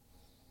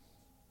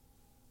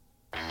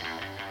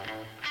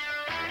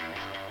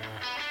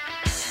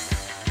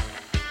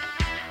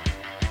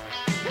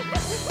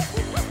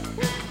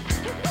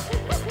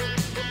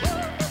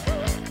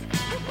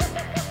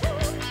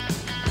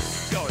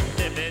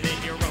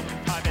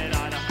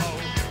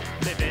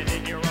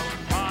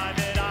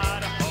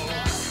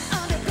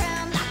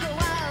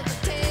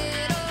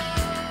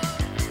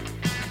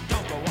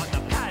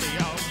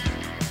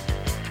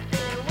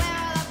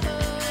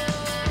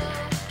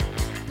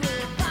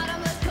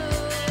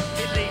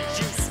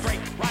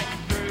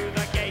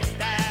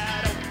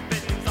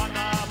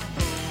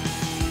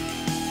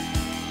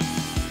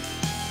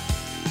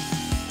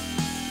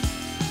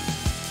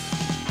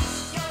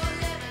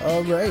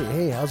All right.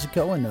 Hey, how's it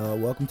going?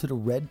 Welcome to the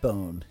Red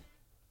Bone.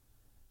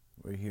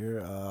 We're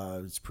here.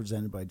 It's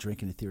presented by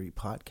Drinking a Theory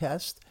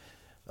podcast.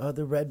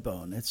 The Red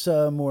Bone. It's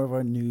more of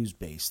our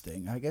news-based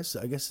thing. I guess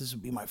this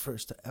would be my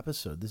first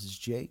episode. This is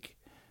Jake.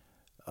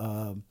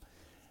 And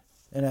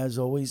as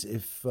always,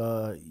 if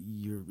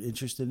you're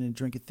interested in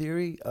Drink a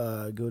Theory,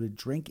 go to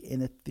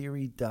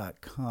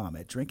drinkingatheory.com.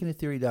 At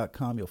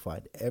drinkingatheory.com, you'll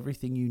find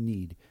everything you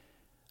need.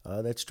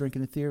 That's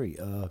Drinking a Theory.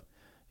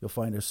 You'll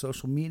find our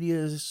social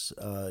medias.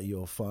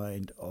 You'll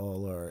find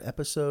all our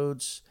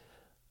episodes.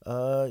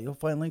 You'll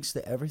find links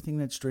to everything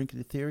that's Drinking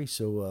a Theory.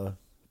 So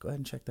go ahead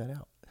and check that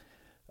out.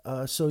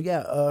 So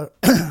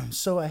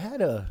I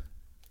had an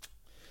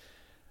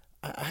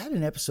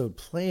episode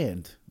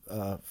planned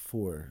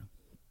for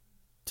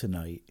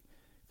tonight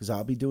because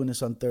I'll be doing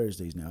this on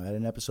Thursdays now. I had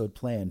an episode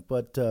planned,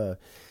 but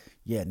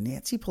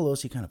Nancy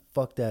Pelosi kind of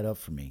fucked that up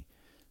for me.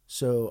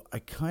 So I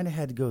kind of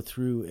had to go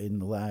through in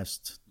the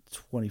last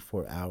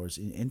 24 hours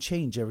and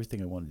change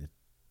everything I wanted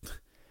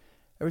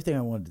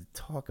to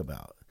talk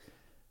about.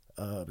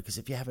 Because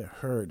if you haven't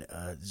heard,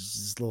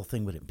 this little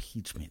thing with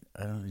impeachment,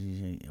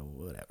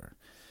 whatever.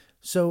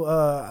 So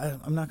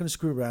I'm not going to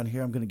screw around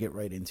here. I'm going to get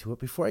right into it.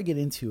 Before I get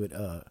into it,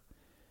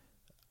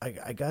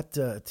 I got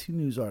two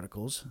news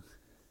articles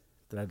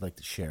that I'd like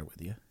to share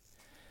with you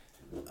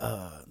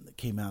that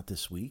came out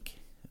this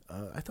week.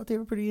 I thought they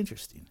were pretty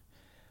interesting,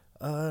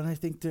 and I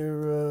think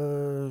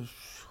they're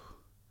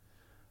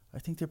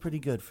pretty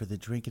good for the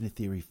Drinking a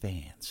Theory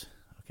fans.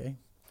 Okay.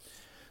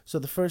 So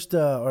the first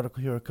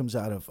article here comes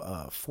out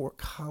of Fort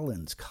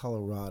Collins,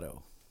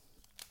 Colorado.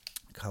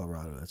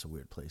 Colorado, that's a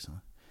weird place, huh?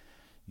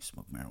 You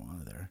smoke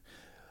marijuana there.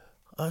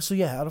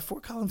 Out of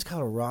Fort Collins,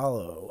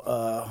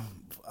 Colorado,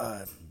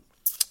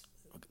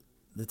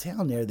 the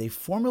town there, they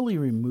formally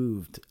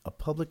removed a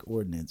public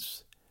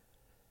ordinance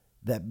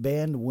that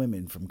banned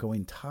women from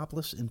going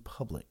topless in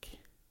public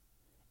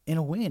in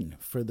a win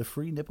for the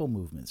free nipple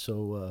movement.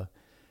 So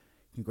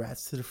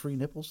congrats to the free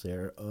nipples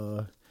there.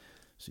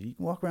 So you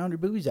can walk around your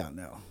boobies out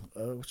now,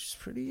 which is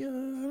pretty,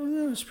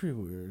 it's pretty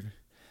weird.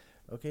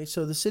 Okay,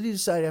 so the city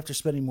decided after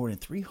spending more than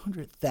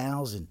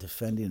 $300,000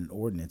 defending an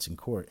ordinance in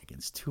court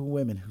against two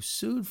women who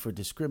sued for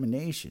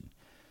discrimination,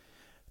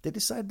 they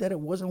decided that it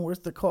wasn't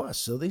worth the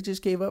cost. So they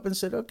just gave up and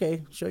said,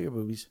 okay, show your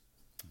boobies.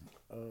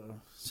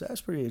 So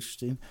that's pretty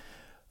interesting.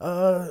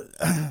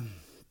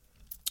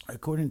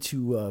 According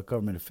to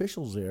government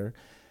officials there,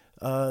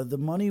 the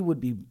money would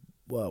be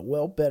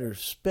well better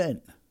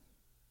spent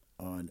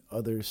on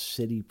other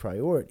city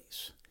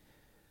priorities.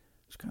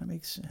 Which kind of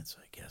makes sense,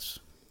 I guess.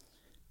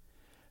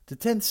 The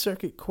 10th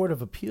Circuit Court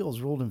of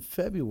Appeals ruled in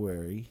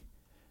February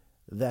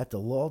that the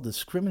law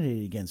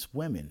discriminated against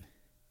women,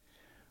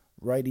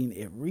 writing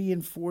it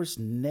reinforced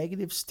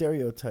negative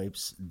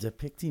stereotypes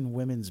depicting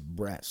women's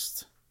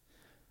breasts,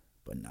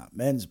 but not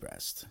men's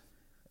breasts,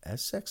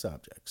 as sex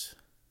objects.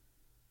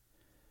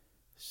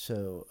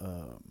 So,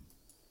 I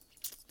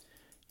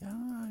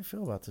don't know how I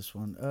feel about this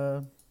one.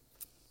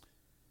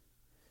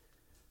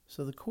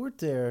 So the court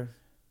there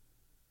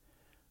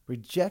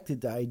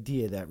rejected the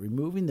idea that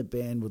removing the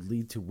ban would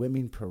lead to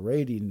women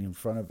parading in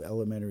front of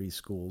elementary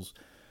schools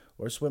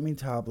or swimming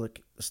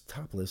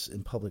topless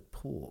in public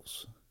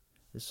pools.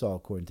 This is all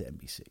according to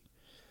NBC.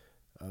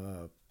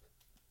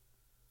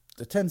 The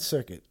 10th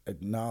Circuit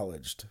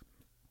acknowledged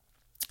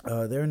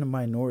they're in the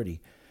minority,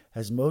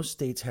 as most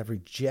states have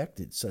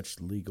rejected such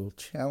legal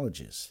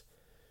challenges.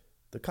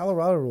 The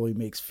Colorado ruling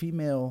makes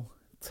female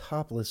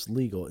topless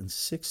legal in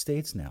 6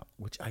 states now,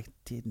 which I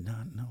did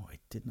not know. I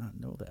did not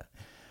know that.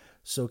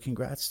 So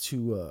congrats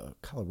to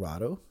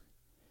Colorado,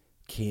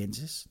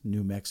 Kansas,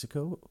 New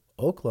Mexico,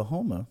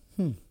 Oklahoma,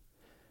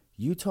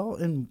 Utah,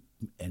 and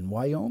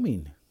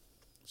Wyoming.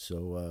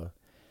 So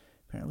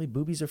apparently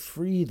boobies are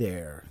free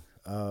there.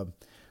 Believe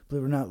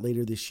it or not,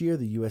 later this year,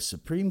 the U.S.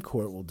 Supreme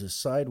Court will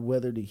decide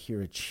whether to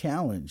hear a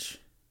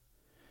challenge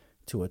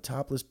to a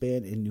topless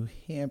ban in New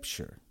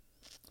Hampshire.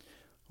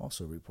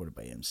 Also reported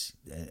by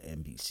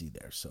NBC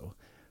there. So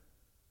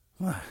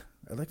I'd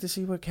like to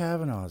see what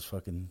Kavanaugh's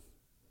fucking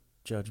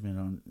judgment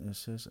on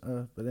this is.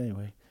 But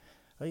anyway,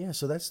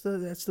 so that's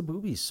the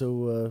boobies.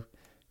 So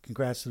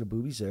congrats to the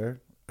boobies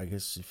there. I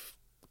guess if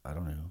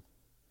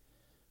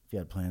you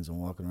had plans on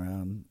walking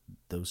around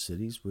those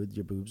cities with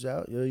your boobs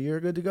out, you're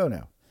good to go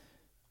now.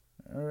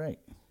 All right.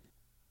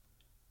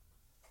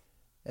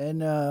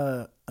 And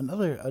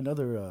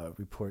another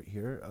report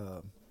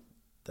here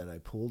that I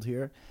pulled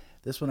here.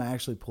 This one I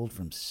actually pulled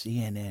from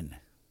CNN,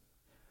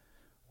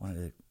 one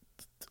of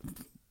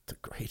the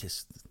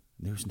greatest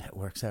news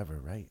networks ever,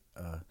 right?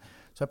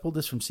 So I pulled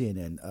this from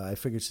CNN. I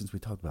figured since we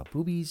talked about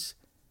boobies,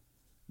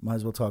 might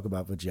as well talk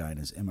about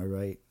vaginas. Am I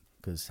right?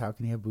 Because how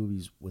can you have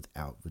boobies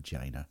without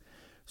vagina?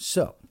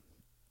 So,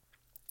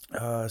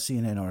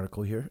 CNN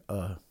article here.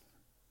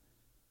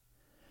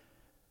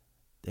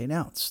 They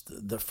announced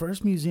the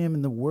first museum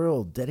in the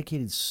world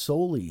dedicated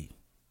solely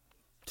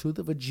to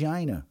the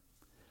vagina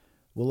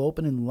will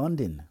open in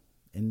London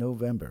in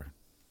November.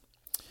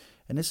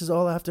 And this is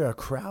all after a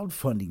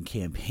crowdfunding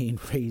campaign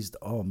raised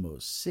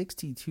almost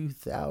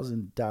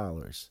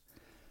 $62,000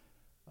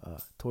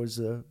 towards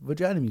the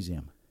Vagina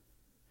Museum.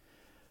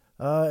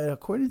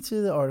 According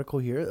to the article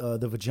here,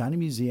 the Vagina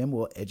Museum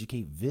will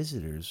educate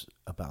visitors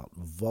about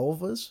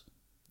vulvas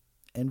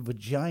and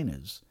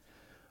vaginas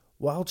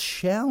while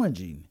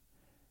challenging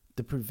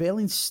the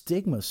prevailing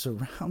stigma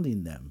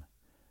surrounding them.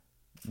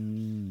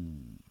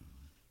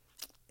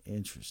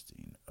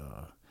 Interesting.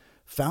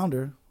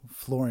 Founder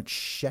Florence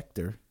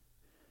Schechter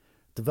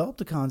developed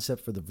the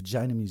concept for the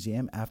Vagina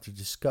Museum after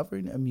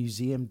discovering a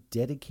museum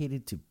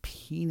dedicated to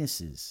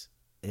penises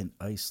in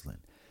Iceland.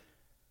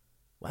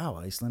 Wow,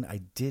 Iceland!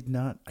 I did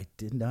not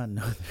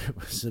know there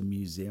was a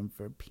museum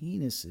for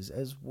penises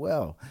as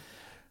well.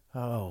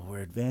 Oh,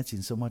 we're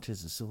advancing so much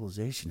as a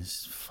civilization.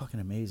 This is fucking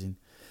amazing.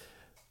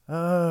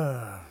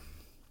 Wow,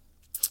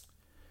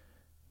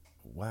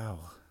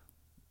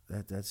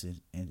 that's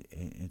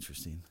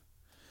interesting.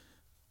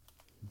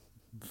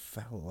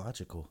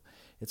 Phallological.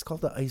 It's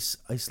called the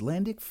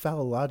Icelandic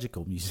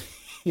Phallological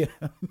Museum.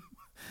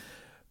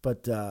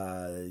 But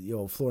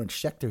Florence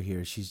Schechter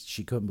here,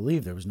 she couldn't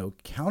believe there was no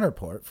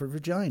counterpart for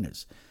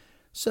vaginas,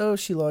 so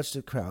she launched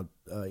a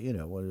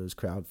one of those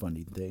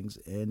crowdfunding things,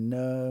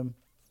 and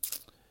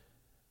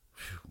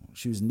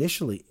she was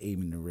initially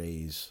aiming to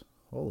raise,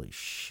 holy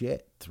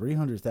shit,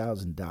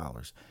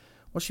 $300,000.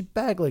 Well, she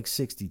bagged like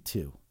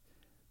 62,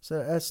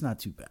 so that's not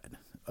too bad.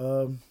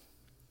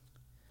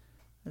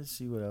 Let's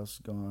see what else is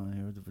going on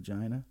here with the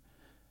vagina.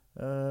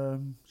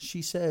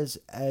 She says,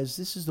 as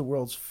this is the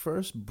world's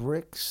first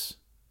bricks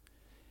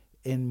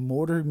and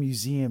mortar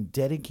museum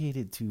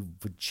dedicated to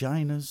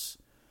vaginas,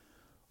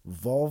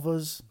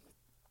 vulvas,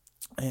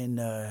 and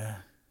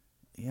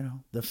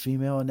the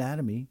female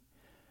anatomy,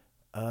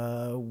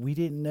 we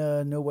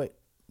didn't know what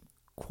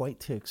quite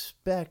to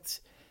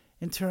expect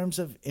in terms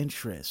of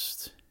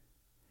interest,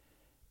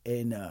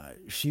 and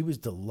she was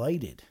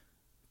delighted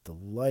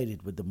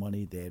with the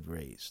money they had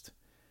raised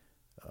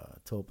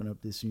to open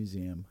up this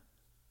museum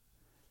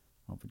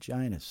on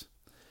vaginas.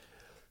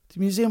 The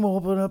museum will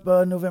open up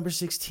November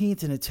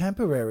 16th in a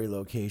temporary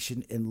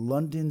location in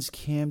London's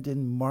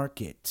Camden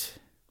Market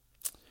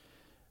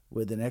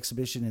with an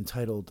exhibition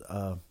entitled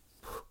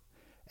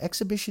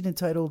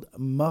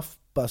Muff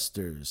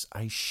Busters.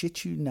 I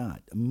shit you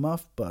not,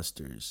 Muff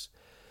Busters.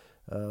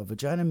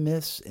 Vagina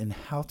myths and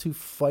how to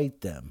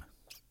fight them.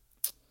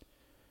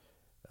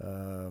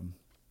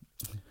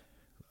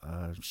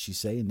 She's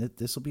saying that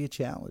this will be a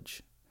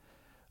challenge.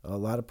 A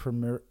lot of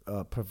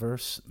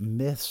perverse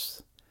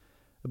myths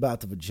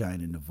about the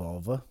vagina and the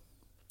vulva,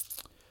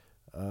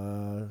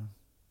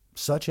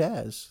 such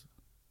as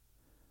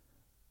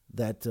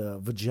that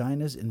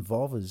vaginas and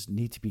vulvas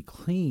need to be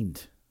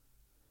cleaned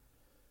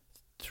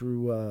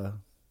through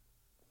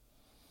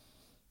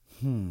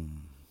the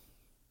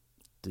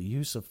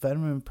use of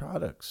feminine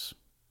products.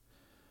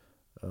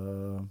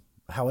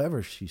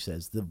 However, she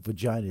says the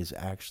vagina is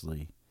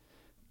actually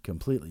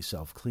completely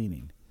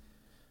self-cleaning,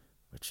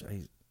 which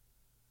I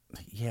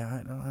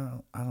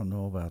don't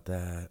know about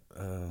that.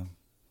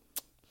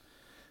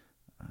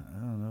 I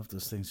don't know if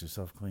those things are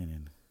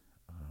self-cleaning.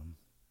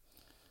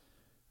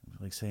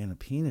 Like saying a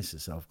penis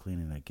is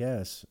self-cleaning, I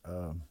guess.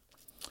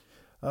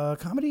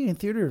 Comedy and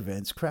theater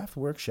events, craft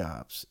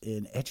workshops,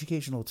 and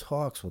educational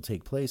talks will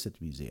take place at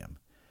the museum.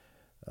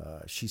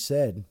 She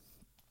said,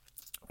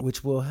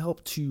 which will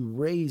help to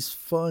raise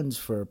funds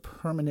for a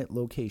permanent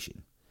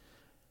location.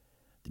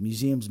 The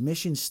museum's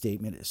mission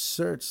statement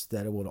asserts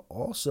that it will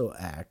also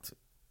act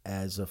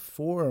as a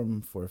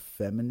forum for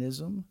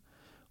feminism,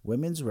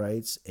 women's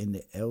rights, and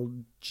the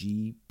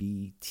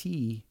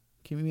LGBT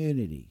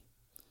community.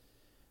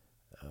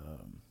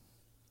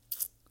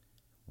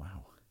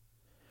 Wow.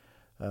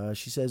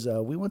 She says,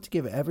 we want to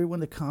give everyone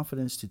the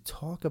confidence to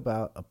talk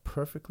about a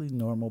perfectly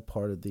normal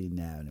part of the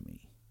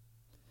anatomy.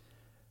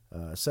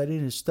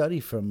 Citing a study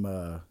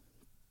from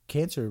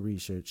cancer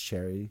research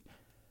charity,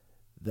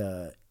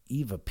 the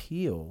Eva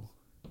Peel,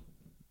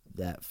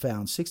 that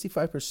found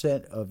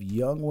 65% of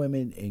young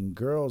women and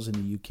girls in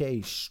the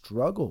UK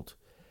struggled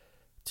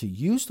to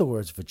use the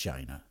words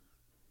vagina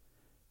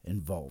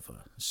and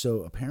vulva.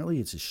 So apparently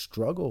it's a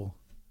struggle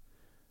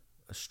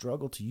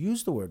to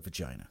use the word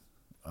vagina.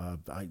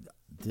 I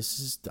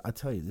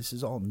tell you, this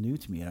is all new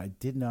to me, and I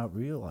did not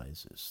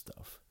realize this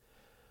stuff.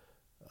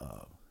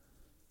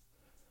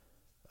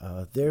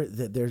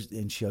 There's,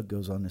 and she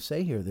goes on to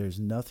say here, there's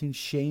nothing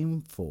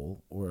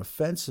shameful or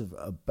offensive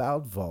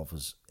about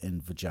vulvas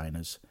and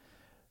vaginas.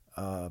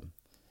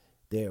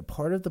 They are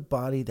part of the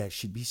body that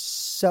should be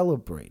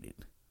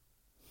celebrated.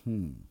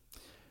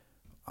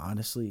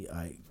 Honestly,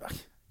 I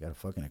gotta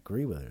fucking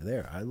agree with her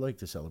there. I like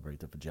to celebrate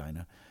the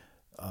vagina.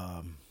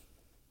 I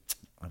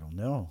don't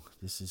know.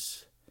 This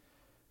is,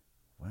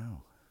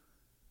 wow.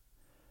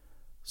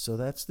 So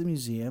that's the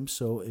museum.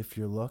 So if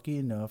you're lucky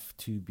enough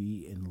to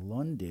be in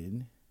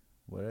London,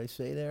 what did I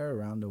say there?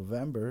 Around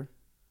November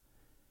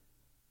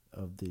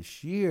of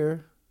this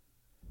year,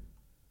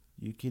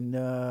 you can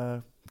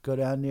go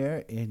down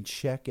there and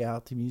check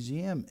out the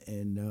museum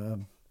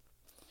and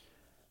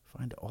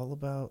find all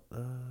about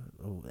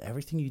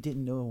everything you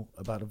didn't know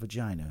about a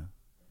vagina.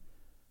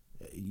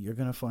 You're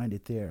going to find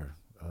it there.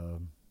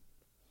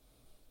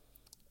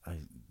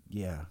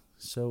 Yeah.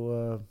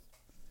 So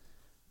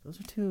those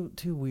are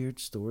two weird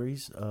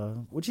stories.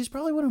 Which is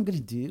probably what I'm gonna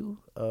do.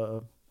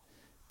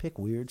 Pick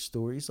weird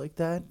stories like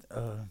that.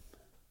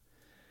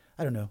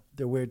 I don't know.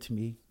 They're weird to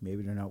me.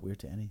 Maybe they're not weird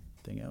to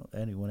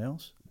anyone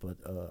else. But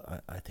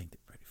I think they're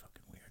pretty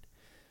fucking weird.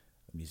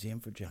 A museum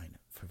for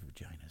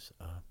vaginas.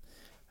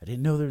 I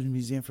didn't know there was a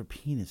museum for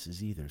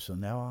penises either. So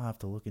now I'll have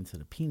to look into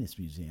the penis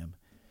museum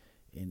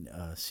and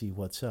see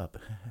what's up.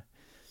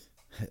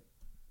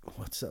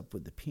 What's up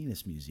with the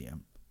penis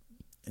museum,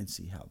 and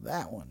see how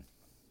that one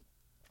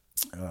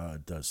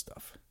does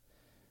stuff.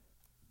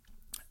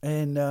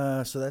 And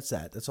so that's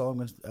that. That's all I'm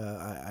gonna.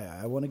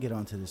 I want to get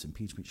onto this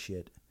impeachment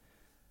shit.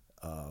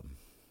 I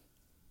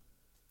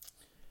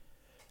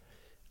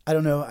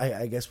don't know.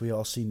 I guess we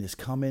all seen this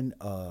coming.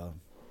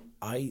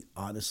 I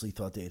honestly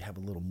thought they'd have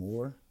a little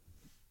more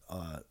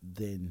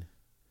than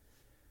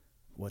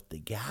what they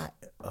got.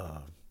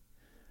 I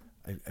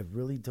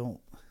really don't.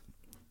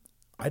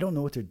 I don't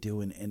know what they're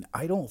doing, and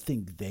I don't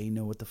think they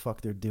know what the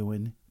fuck they're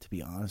doing. To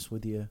be honest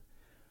with you,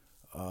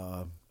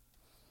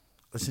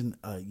 listen.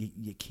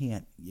 You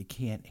can't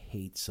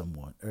hate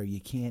someone, or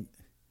you can't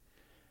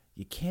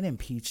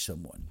impeach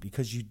someone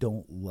because you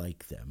don't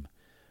like them.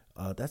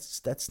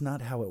 That's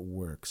not how it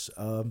works.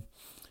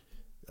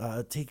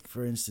 Take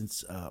for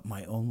instance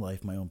my own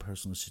life, my own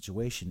personal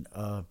situation.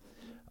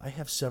 I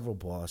have several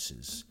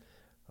bosses.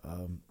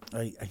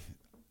 I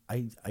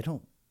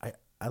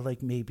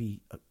like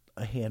maybe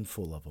a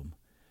handful of them.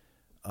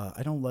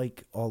 I don't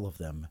like all of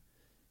them,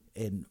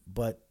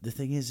 but the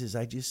thing is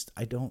I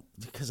don't,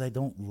 because I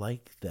don't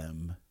like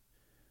them.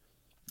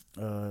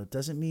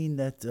 Doesn't mean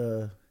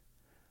that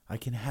I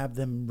can have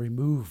them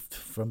removed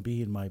from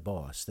being my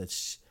boss.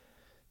 That's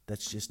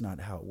just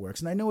not how it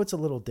works. And I know it's a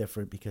little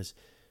different because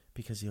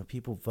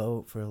people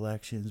vote for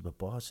elections, but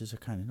bosses are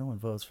kind of, no one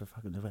votes for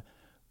fucking.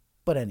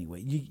 But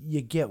anyway,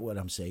 you get what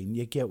I'm saying.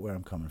 You get where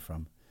I'm coming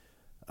from.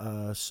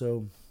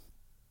 So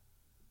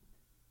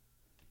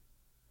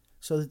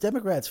the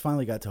Democrats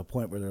finally got to a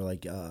point where they're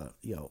like,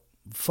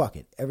 fuck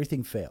it.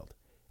 Everything failed.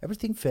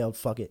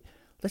 Fuck it.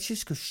 Let's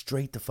just go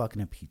straight to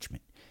fucking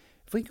impeachment.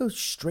 If we go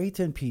straight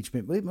to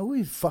impeachment,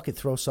 we fucking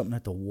throw something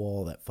at the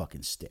wall that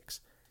fucking sticks.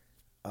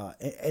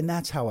 And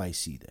that's how I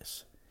see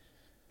this.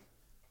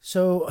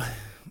 So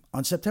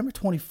on September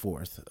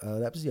 24th,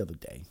 that was the other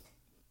day,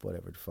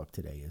 whatever the fuck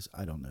today is,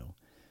 I don't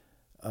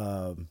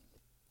know.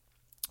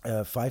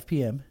 5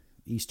 p.m.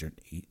 Eastern,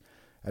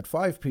 at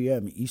 5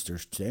 p.m. Eastern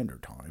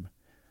Standard Time.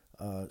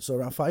 So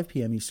around 5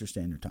 p.m. Eastern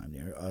Standard Time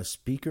there,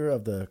 Speaker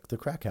of the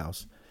crack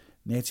house,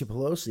 Nancy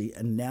Pelosi,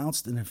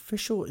 announced an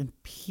official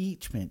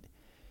impeachment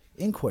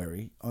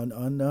inquiry on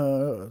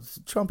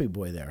Trumpy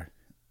boy there.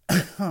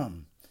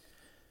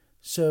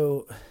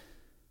 So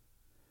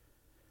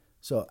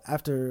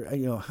after,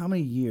 how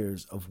many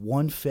years of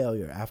one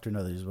failure after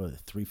another, this is what,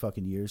 3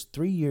 fucking years?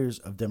 3 years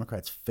of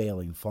Democrats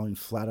failing, falling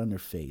flat on their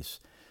face.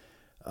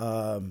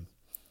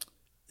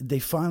 They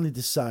finally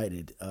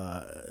decided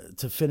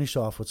to finish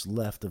off what's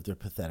left of their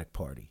pathetic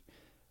party.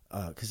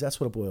 Because that's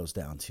what it boils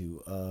down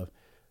to.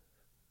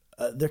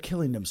 They're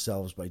killing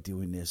themselves by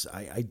doing this.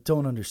 I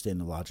don't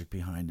understand the logic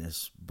behind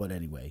this, but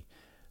anyway.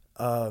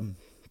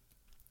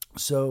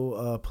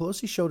 So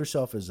Pelosi showed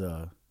herself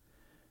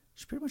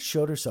she pretty much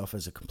showed herself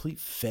as a complete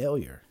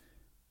failure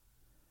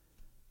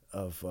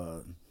of,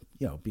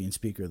 being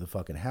Speaker of the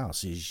fucking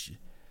House.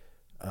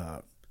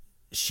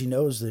 She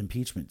knows the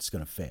impeachment is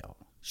going to fail.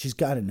 She's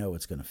got to know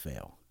it's going to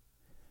fail.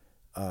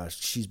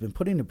 She's been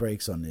putting the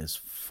brakes on this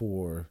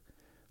for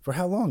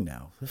how long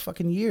now? For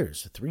fucking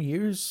years. 3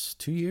 years,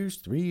 2 years,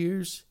 3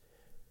 years.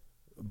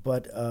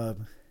 But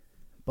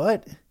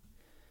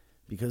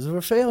because of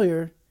her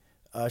failure,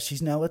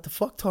 she's now let the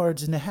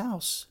fucktards in the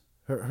House,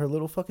 her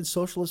little fucking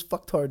socialist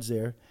fucktards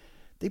there,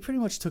 they pretty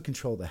much took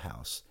control of the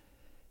House.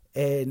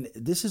 And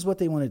this is what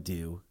they want to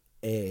do.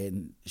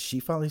 And she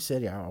finally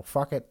said, yeah,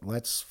 fuck it.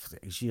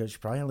 She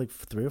probably had like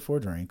 3 or 4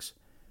 drinks.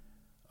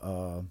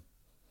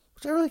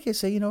 Which I really can't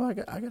say, I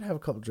got to have a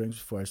couple drinks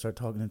before I start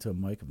talking into a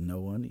mic of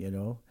no one,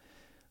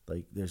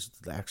 Like, there's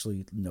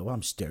actually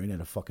I'm staring at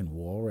a fucking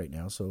wall right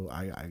now, so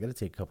I got to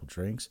take a couple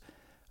drinks.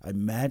 I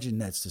imagine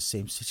that's the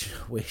same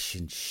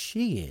situation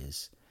she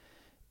is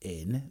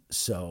in.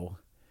 So,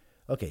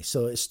 okay,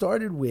 so it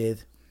started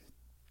with,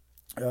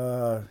 she's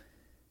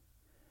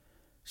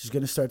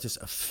going to start this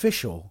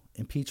official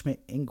impeachment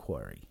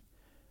inquiry.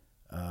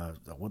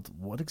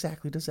 What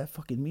exactly does that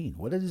fucking mean?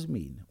 What does it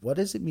mean? What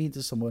does it mean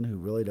to someone who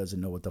really doesn't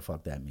know what the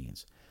fuck that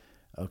means?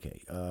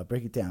 Okay,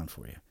 break it down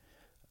for you.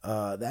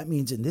 That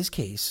means in this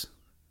case,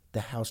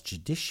 the House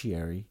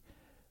Judiciary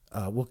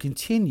will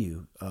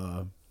continue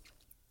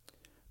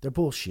their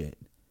bullshit.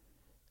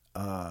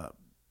 And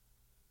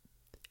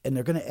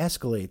they're going to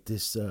escalate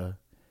this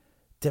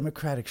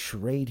Democratic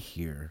charade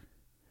here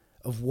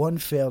of one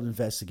failed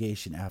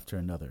investigation after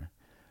another.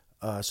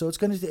 So it's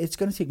going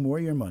to take more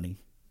of your money.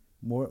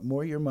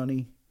 More your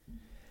money.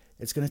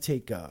 It's going to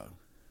take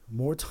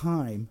more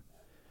time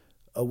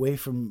away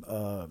from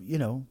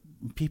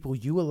people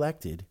you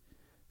elected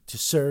to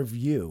serve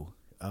you.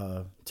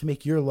 to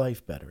make your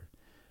life better.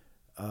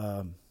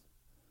 And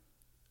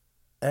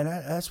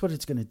that's what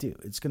it's going to do.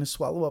 It's going to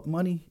swallow up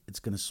money. It's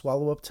going to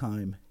swallow up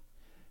time.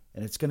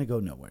 And it's going to go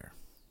nowhere.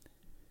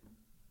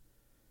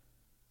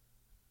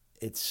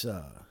 It's,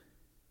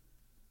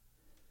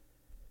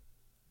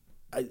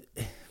 I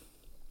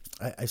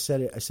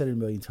said it a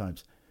million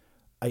times.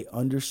 I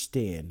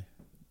understand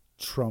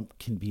Trump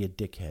can be a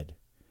dickhead.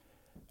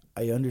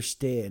 I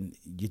understand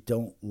you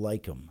don't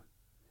like him.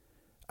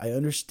 I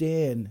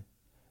understand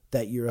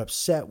that you're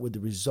upset with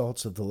the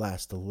results of the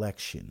last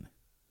election.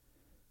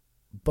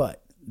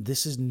 But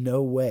this is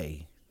no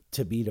way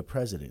to beat a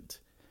president.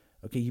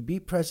 Okay, you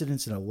beat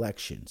presidents in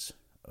elections.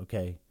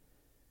 Okay,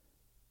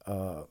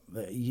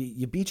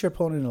 you beat your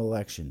opponent in an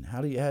election.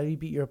 How do you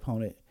beat your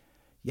opponent?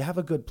 You have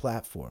a good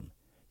platform.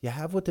 You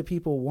have what the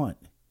people want.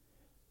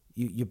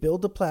 You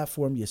build the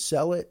platform. You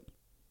sell it.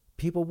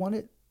 People want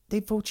it. They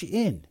vote you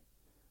in.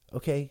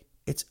 Okay,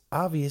 it's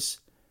obvious.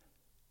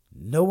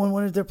 No one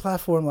wanted their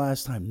platform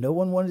last time. No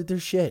one wanted their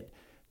shit.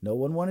 No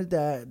one wanted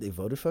that. They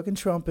voted fucking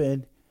Trump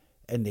in,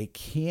 and they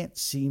can't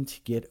seem to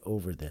get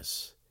over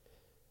this.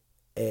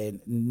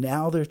 And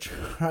now they're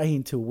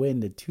trying to win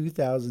the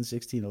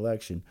 2016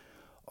 election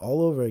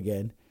all over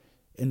again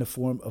in the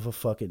form of a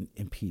fucking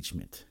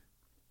impeachment.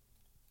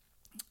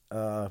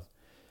 And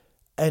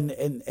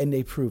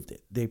they proved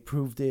it. They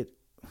proved it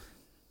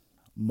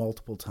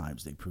multiple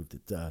times. They proved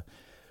it.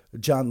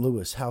 John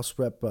Lewis, House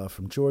Rep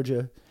from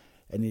Georgia,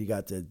 and then you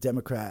got the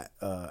Democrat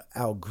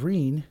Al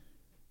Green,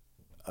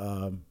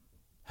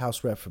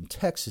 House Rep from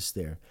Texas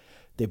there.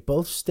 They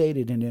both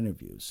stated in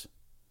interviews,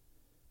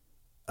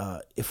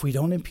 if we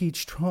don't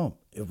impeach Trump,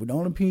 he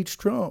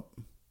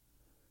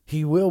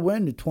will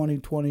win the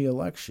 2020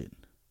 election.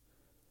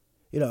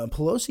 And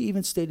Pelosi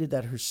even stated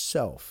that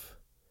herself,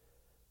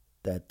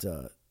 that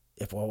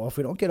if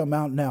we don't get him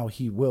out now,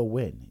 he will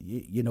win.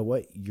 You know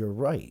what? You're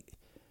right.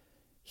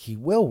 He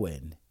will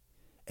win.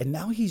 And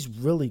now he's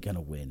really going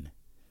to win.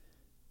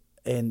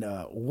 And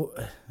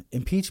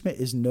impeachment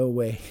is no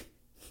way.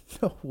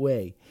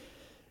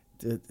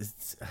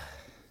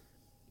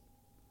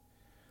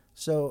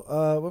 So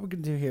what we're going to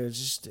do here is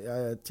just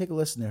take a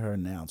listen to her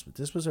announcement.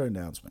 This was her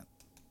announcement.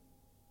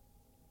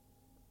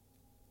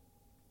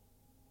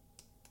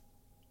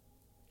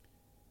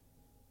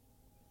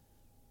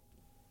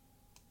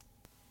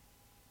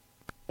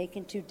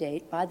 Taken to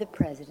date by the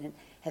President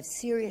have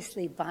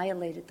seriously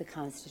violated the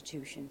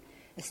Constitution,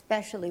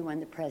 especially when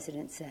the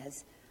President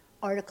says,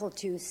 Article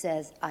 2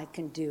 says I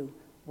can do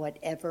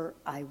whatever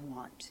I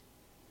want.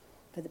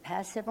 For the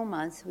past several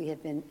months, we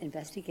have been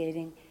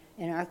investigating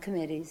in our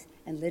committees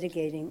and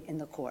litigating in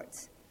the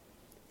courts,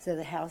 so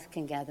the House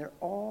can gather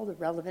all the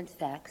relevant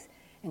facts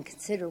and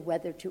consider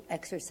whether to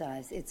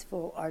exercise its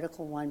full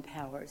Article 1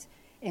 powers,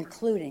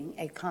 including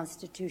a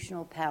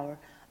constitutional power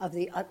of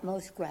the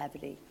utmost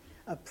gravity,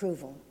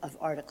 approval of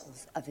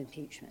articles of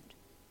impeachment.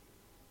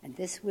 And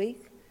this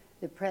week,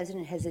 the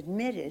President has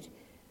admitted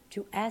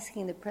to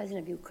asking the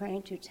President of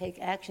Ukraine to take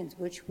actions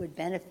which would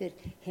benefit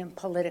him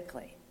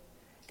politically.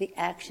 The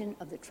actions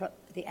of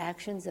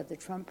the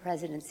Trump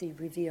presidency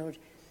revealed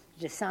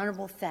the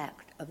dishonorable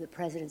fact of the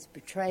President's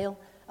betrayal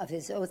of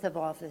his oath of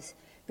office,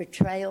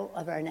 betrayal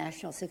of our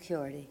national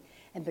security,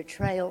 and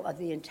betrayal of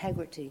the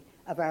integrity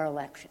of our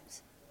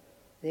elections.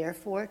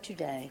 Therefore,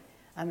 today,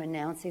 I'm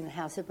announcing the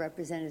House of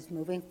Representatives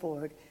moving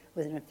forward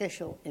with an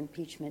official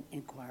impeachment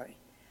inquiry.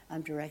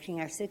 I'm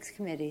directing our 6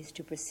 committees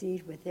to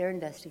proceed with their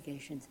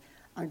investigations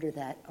under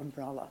that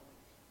umbrella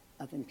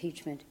of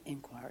impeachment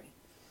inquiry.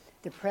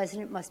 The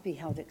President must be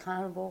held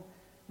accountable.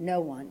 No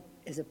one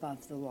is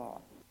above the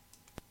law.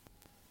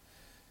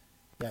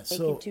 Yeah,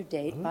 Taken to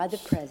date by the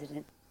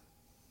President.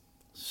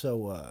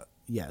 So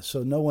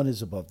no one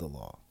is above the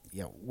law.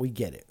 Yeah, we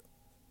get it.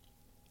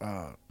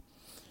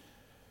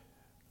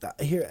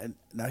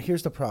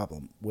 Here's the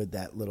problem with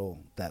that little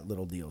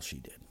deal she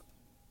did.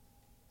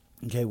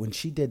 Okay, when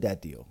she did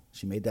that deal,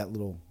 she made that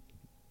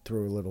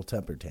threw a little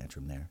temper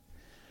tantrum there.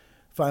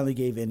 Finally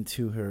gave in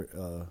to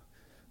her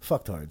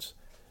fucktards.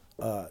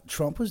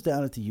 Trump was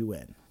down at the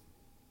UN.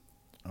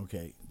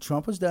 Okay,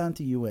 Trump was down at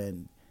the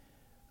UN,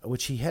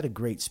 which he had a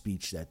great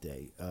speech that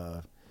day.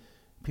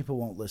 People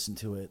won't listen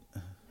to it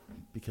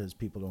because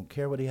people don't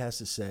care what he has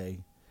to say.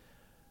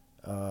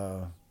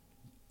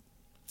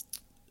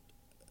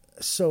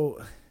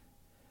 So,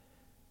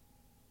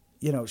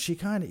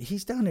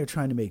 he's down there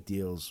trying to make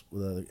deals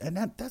with other, and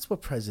that's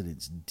what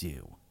presidents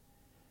do.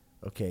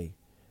 Okay,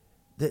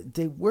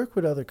 they work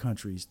with other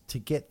countries to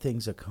get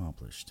things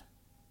accomplished.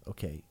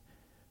 Okay,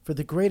 for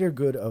the greater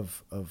good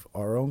of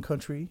our own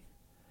country,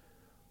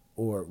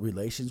 or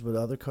relations with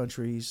other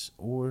countries,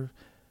 or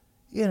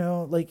he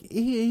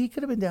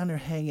could have been down there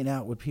hanging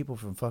out with people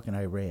from fucking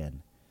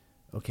Iran.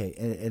 Okay,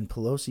 and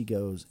Pelosi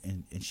goes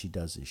and she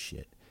does this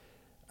shit.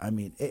 I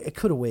mean, it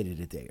could have waited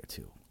a day or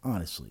two.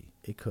 Honestly,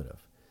 it could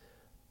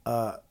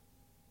have.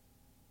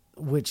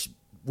 Which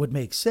would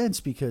make sense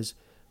because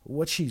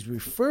what she's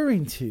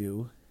referring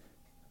to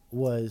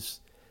was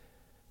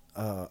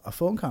a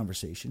phone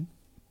conversation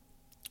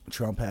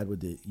Trump had with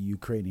the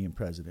Ukrainian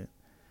president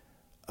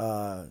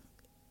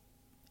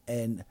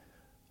and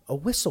a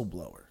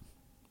whistleblower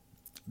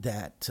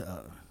that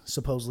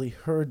supposedly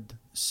heard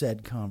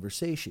said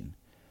conversation,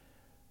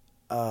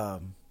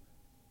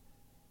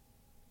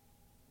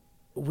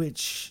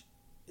 which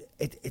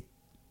it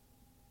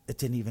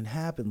didn't even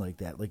happen like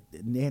that. Like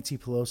Nancy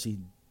Pelosi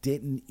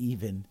didn't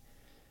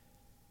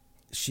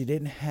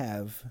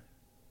have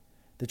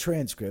the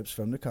transcripts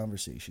from the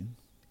conversation.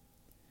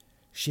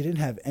 She didn't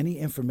have any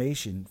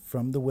information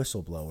from the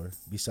whistleblower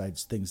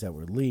besides things that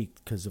were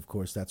leaked, because of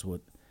course that's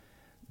what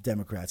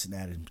Democrats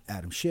and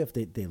Adam Schiff,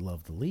 they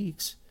love the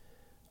leaks.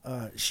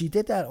 She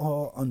did that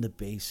all on the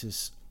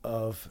basis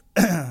of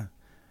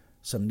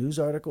some news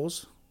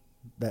articles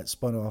that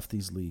spun off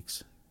these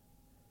leaks.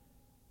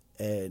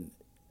 And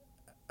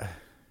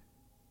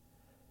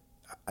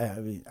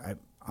I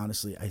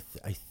honestly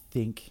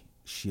think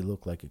she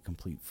looked like a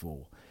complete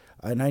fool.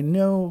 And I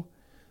know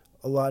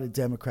a lot of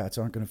Democrats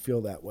aren't going to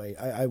feel that way.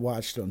 I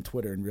watched on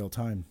Twitter in real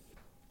time.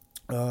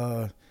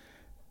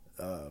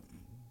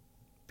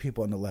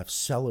 People on the left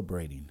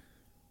celebrating.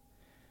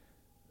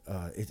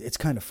 It's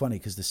kind of funny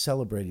because the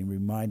celebrating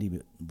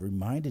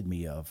reminded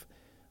me of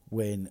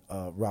when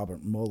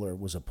Robert Mueller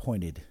was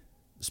appointed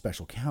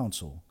special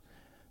counsel,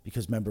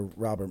 because remember,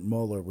 Robert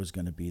Mueller was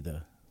going to be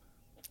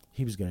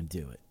he was going to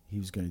do it. He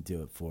was going to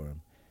do it for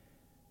him,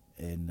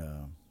 and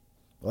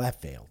well, that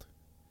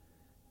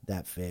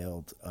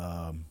failed.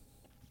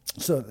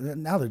 So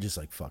now they're just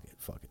like, fuck it.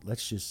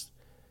 Let's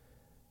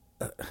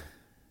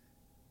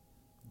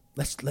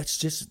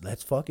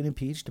fucking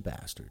impeach the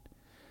bastard.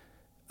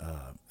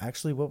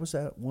 Actually, what was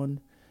that one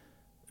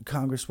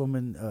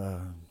congresswoman?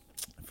 I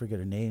forget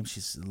her name.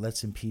 She's,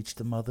 let's impeach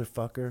the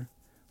motherfucker.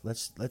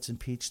 Let's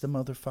impeach the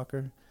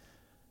motherfucker.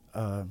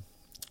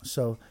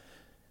 So,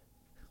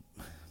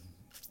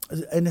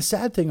 and the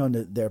sad thing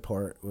on their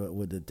part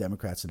with the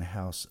Democrats in the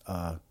House,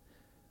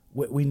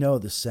 we know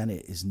the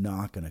Senate is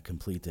not going to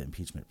complete the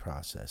impeachment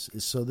process.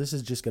 So this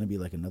is just going to be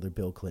like another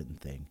Bill Clinton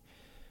thing.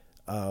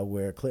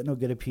 Where Clinton will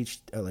get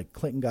impeached, like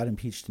Clinton got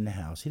impeached in the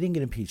House. He didn't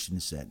get impeached in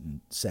the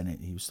Senate.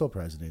 He was still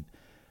president.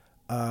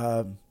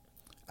 I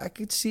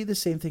could see the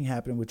same thing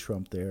happening with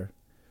Trump there.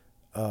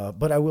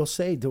 But I will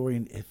say,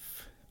 Dorian,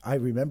 if I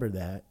remember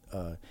that,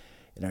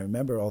 and I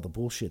remember all the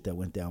bullshit that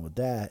went down with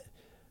that,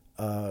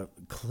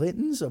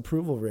 Clinton's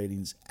approval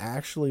ratings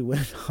actually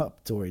went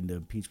up during the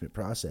impeachment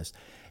process.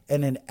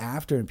 And then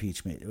after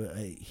impeachment,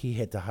 he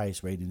hit the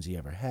highest ratings he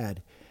ever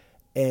had.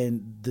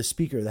 And the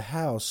Speaker of the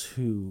House,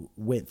 who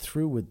went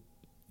through with,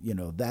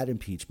 that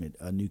impeachment,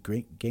 Newt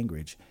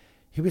Gingrich,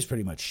 he was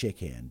pretty much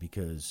shit-canned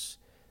because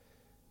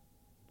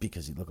he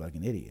looked like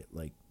an idiot,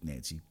 like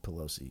Nancy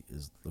Pelosi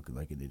is looking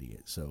like an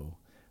idiot. So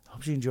I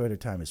hope she enjoyed her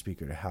time as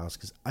Speaker of the House,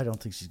 because I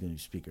don't think she's going to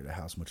be Speaker of the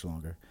House much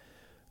longer.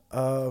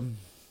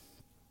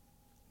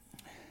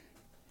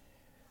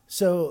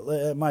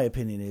 So my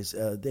opinion is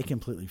they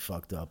completely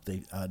fucked up.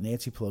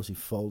 Nancy Pelosi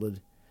folded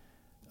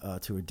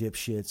to her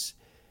dipshits.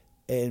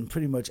 And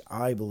pretty much,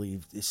 I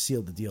believe, it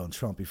sealed the deal on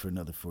Trumpy for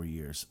another 4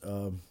 years.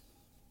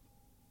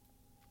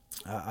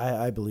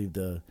 I believe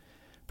the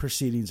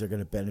proceedings are going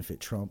to benefit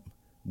Trump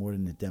more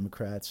than the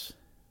Democrats.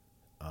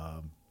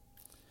 I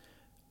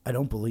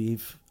don't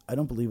believe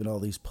in all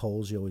these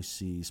polls you always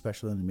see,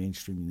 especially on the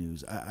mainstream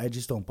news. I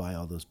just don't buy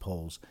all those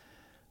polls.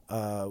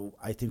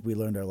 I think we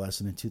learned our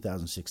lesson in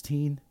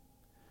 2016.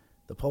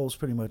 The polls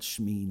pretty much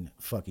mean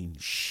fucking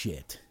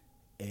shit.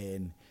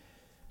 And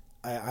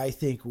I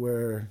think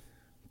where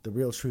the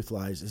real truth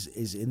lies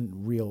is in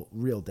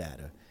real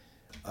data,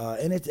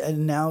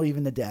 and now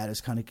even the data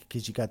is kind of,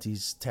 because you got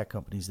these tech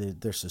companies,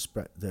 they're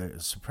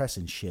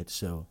suppressing shit.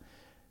 So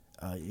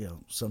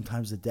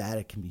sometimes the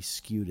data can be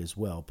skewed as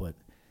well. But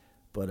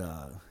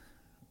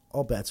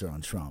all bets are on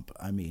Trump.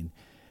 I mean,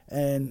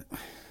 and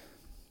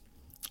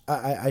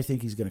I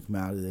think he's going to come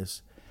out of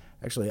this.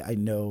 Actually, I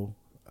know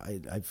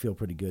I feel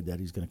pretty good that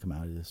he's going to come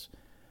out of this,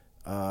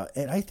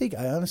 and I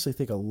honestly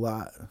think a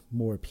lot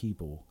more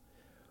people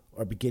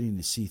are beginning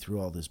to see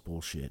through all this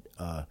bullshit.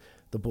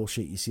 The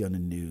bullshit you see on the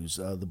news,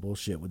 the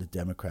bullshit with the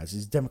Democrats.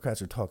 These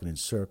Democrats are talking in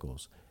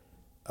circles.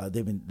 I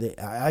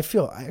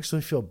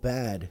actually feel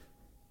bad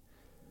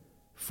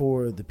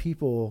for the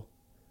people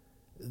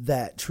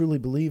that truly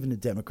believe in the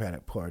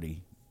Democratic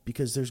Party,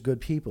 because there's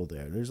good people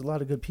there. There's a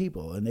lot of good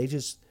people, and they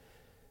just,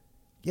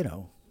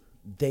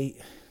 they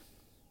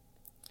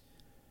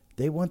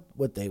want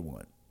what they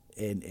want,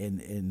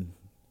 and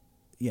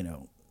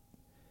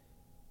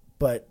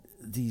but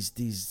these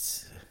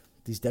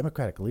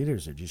Democratic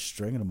leaders are just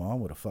stringing them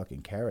on with a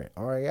fucking carrot.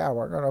 Oh yeah,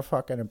 we're gonna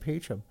fucking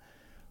impeach him.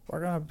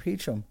 We're gonna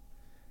impeach him.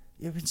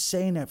 You've been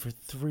saying that for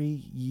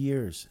 3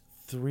 years.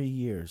 3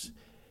 years.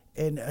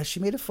 And she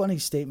made a funny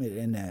statement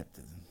in that,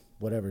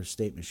 whatever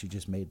statement she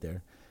just made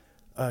there.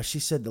 She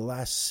said the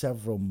last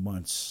several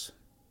months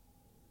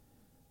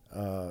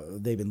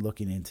they've been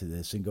looking into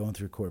this and going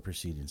through court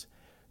proceedings.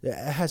 It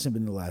hasn't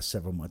been the last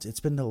several months. It's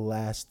been the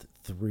last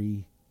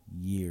 3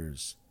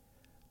 years.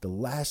 The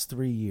last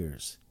 3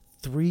 years.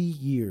 3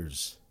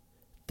 years.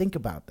 Think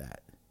about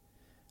that.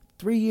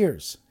 3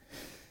 years.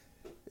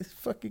 It's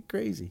fucking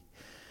crazy.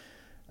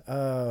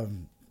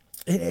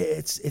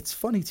 It's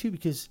funny too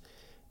because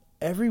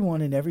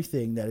everyone and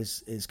everything that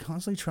is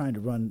constantly trying to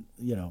run,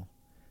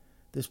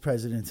 this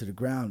president to the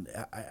ground.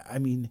 I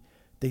mean,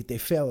 they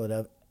fail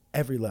at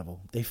every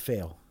level. They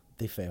fail.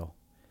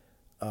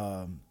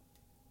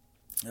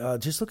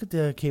 Just look at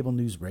the cable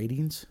news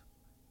ratings.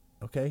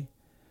 Okay,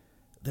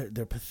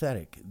 they're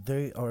pathetic.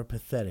 They are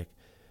pathetic.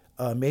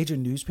 Major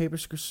newspaper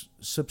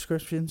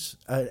subscriptions,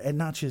 and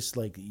not just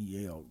like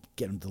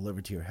get them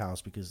delivered to your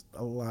house, because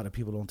a lot of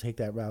people don't take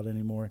that route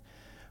anymore.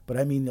 But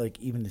I mean, like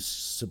even the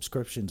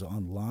subscriptions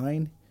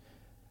online.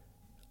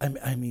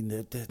 I mean,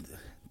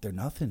 they're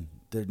nothing.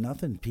 They're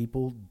nothing.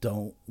 People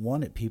don't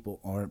want it. People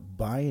aren't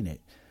buying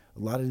it. A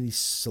lot of these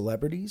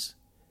celebrities,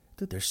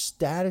 dude, their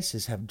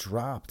statuses have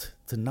dropped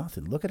to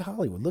nothing. Look at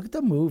Hollywood. Look at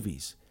the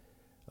movies.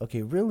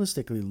 Okay,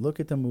 realistically, look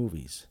at the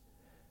movies.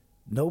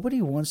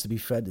 Nobody wants to be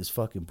fed this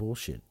fucking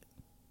bullshit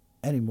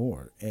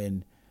anymore.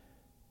 And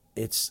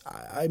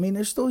I mean,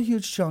 there's still a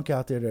huge chunk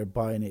out there that are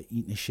buying it,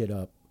 eating the shit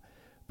up.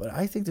 But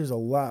I think there's a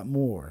lot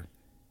more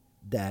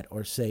that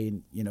are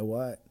saying, you know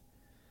what?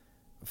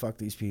 Fuck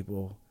these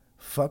people.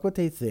 Fuck what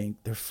they think.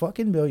 They're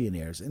fucking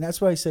millionaires. And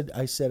that's why I said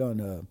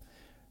on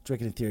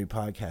Drinking in Theory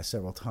podcast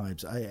several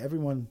times,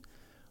 everyone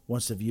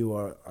wants to view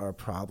our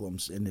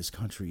problems in this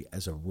country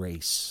as the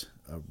race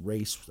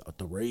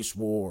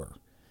war.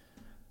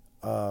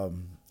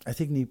 I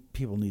think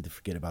people need to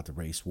forget about the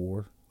race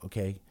war,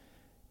 okay,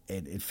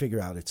 and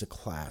figure out it's a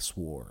class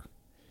war.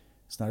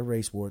 It's not a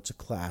race war; it's a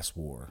class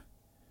war.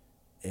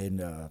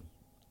 And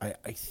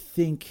I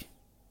think,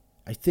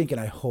 and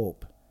I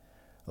hope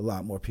a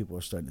lot more people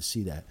are starting to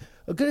see that.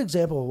 A good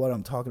example of what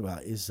I'm talking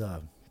about is I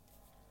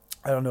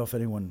don't know if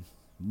anyone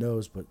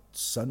knows, but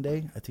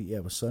Sunday,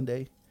 it was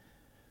Sunday,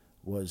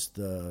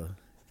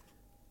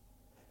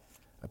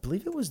 I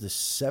believe it was the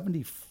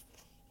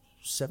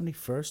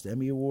 71st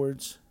Emmy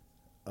Awards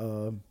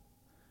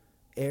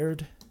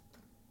aired.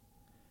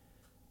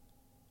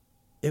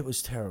 It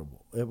was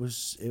terrible. It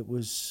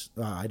was.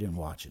 I didn't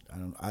watch it.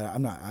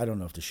 I don't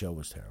know if the show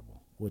was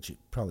terrible, which it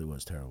probably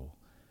was terrible.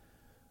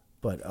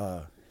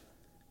 But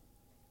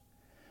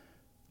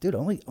dude,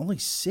 only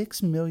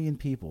 6 million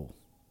people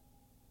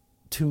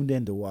tuned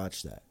in to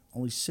watch that.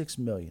 Only 6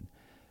 million.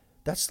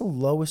 That's the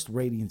lowest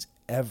ratings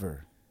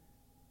ever.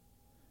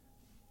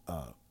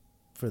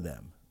 For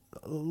them,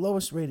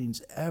 lowest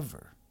ratings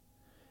ever.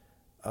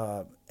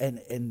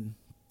 And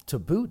to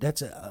boot,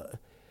 it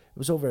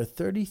was over a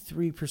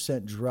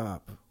 33%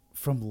 drop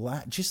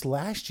from just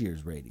last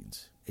year's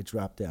ratings. It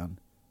dropped down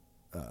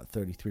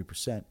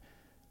 33%.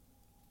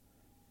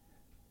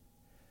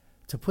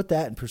 To put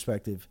that in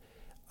perspective,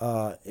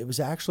 it was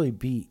actually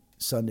beat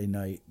Sunday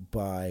night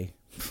by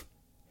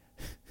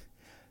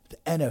the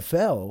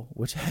NFL,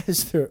 which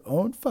has their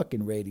own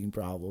fucking rating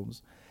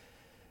problems.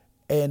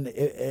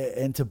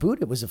 And to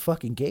boot, it was a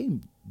fucking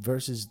game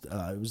versus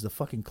it was the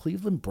fucking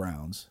Cleveland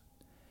Browns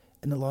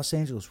and the Los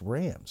Angeles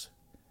Rams.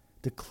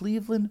 The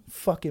Cleveland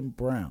fucking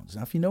Browns.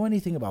 Now, if you know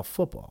anything about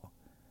football,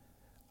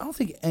 I don't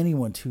think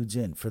anyone tunes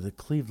in for the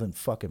Cleveland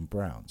fucking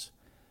Browns.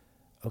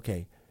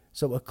 Okay,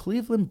 so a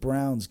Cleveland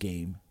Browns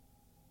game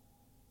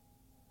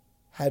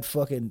had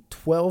fucking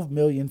 12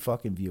 million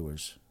fucking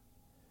viewers.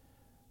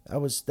 That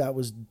was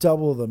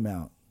double the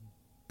amount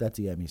that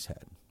the Emmys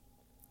had.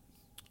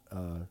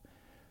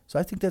 So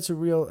I think that's a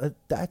real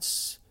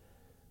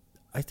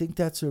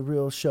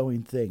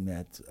showing thing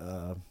that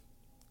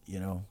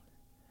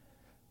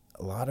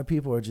a lot of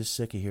people are just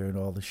sick of hearing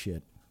all the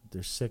shit.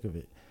 They're sick of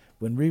it.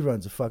 When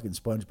reruns of fucking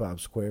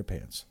SpongeBob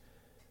SquarePants,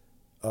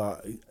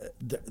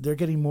 they're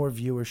getting more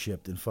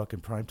viewership than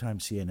fucking primetime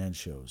CNN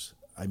shows.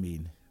 I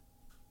mean,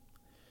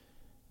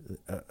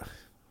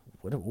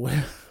 what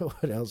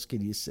else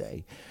can you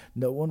say?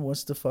 No one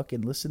wants to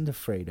fucking listen to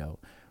Fredo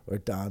or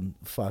Don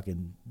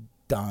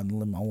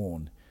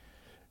Lemon.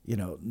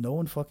 No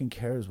one fucking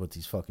cares what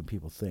these fucking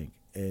people think.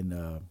 And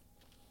I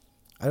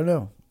don't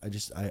know.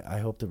 I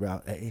hope the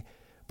route.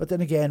 But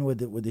then again,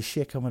 with the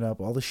shit coming up,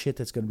 all the shit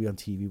that's going to be on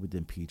TV with the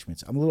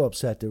impeachments, I'm a little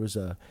upset. There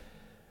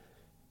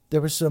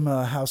were some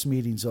House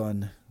meetings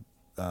on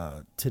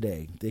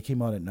today. They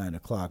came on at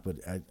 9:00, but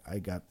I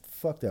got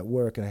fucked at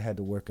work and I had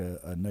to work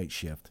a night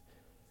shift.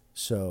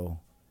 So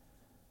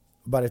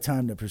by the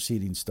time the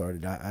proceedings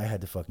started, I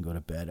had to fucking go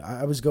to bed.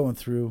 I was going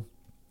through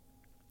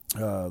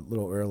a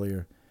little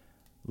earlier,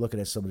 looking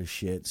at some of the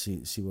shit,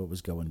 see what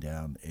was going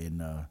down, and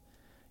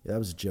that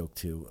was a joke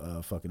too.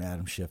 Fucking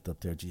Adam Schiff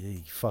up there,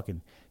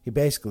 he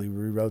basically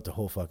rewrote the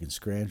whole fucking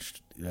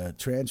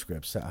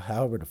transcripts,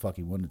 however the fuck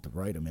he wanted to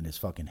write them in his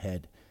fucking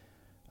head,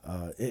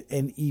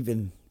 and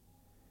even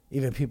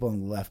people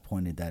on the left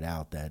pointed that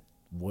out, that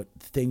what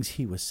things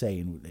he was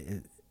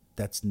saying,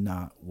 that's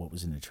not what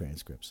was in the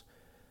transcripts.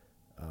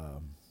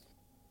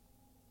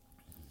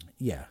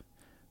 Yeah.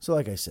 So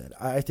like I said,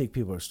 I think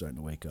people are starting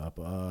to wake up.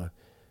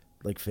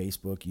 Like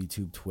Facebook,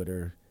 YouTube,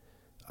 Twitter.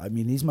 I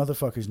mean, these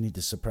motherfuckers need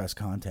to suppress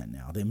content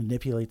now. They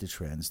manipulate the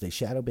trends. They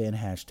shadow ban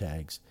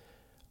hashtags.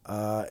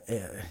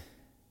 And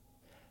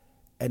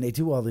they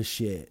do all this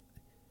shit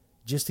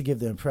just to give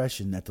the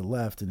impression that the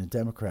left and the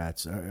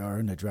Democrats are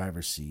in the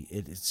driver's seat.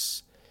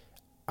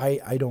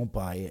 I don't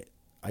buy it.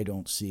 I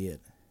don't see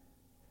it.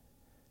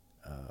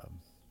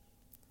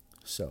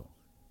 So,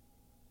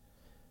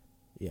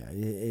 yeah,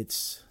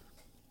 it's,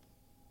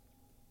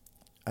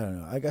 I don't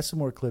know. I got some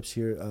more clips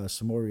here,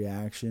 some more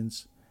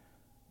reactions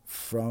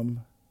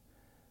from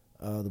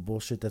the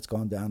bullshit that's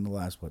gone down the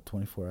last,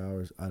 24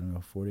 hours? I don't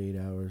know, 48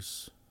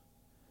 hours?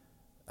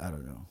 I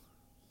don't know.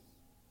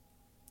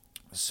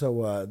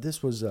 So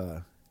this was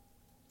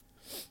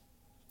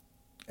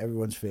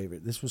everyone's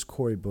favorite. This was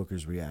Cory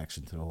Booker's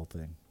reaction to the whole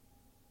thing.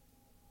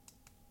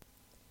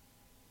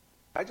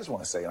 I just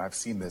want to say, and I've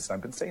seen this, and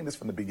I've been saying this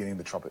from the beginning of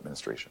the Trump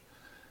administration,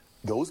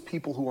 those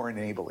people who are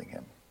enabling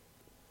him,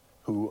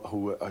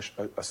 who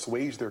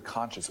assuage their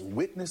conscience,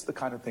 witness the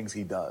kind of things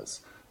he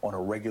does on a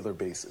regular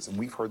basis. And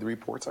we've heard the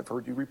reports, I've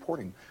heard you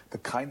reporting, the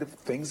kind of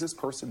things this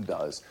person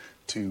does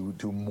to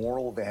do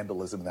moral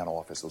vandalism in that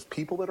office. Those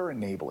people that are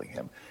enabling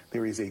him,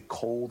 there is a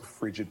cold,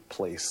 frigid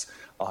place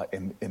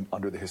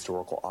under the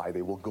historical eye.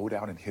 They will go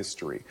down in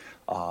history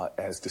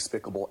as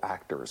despicable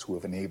actors who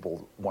have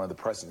enabled one of the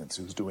presidents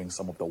who's doing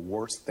some of the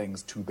worst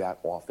things to that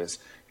office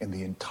in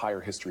the entire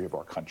history of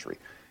our country.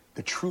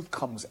 The truth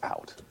comes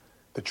out.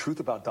 The truth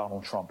about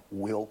Donald Trump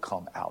will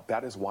come out.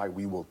 That is why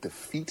we will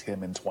defeat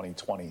him in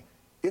 2020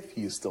 if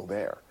he is still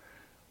there.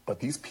 But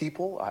these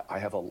people, I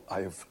have a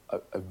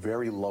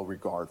very low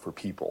regard for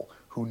people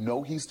who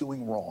know he's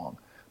doing wrong,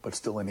 but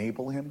still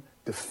enable him,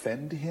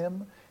 defend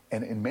him,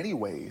 and in many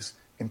ways,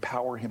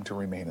 empower him to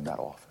remain in that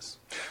office.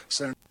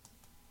 Senator,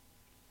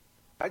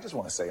 I just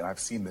want to say, and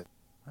I've seen that.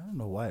 I don't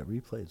know why it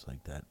replays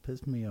like that. It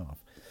pissed me off.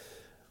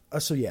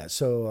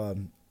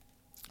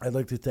 I'd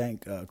like to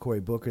thank Cory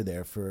Booker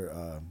there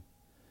for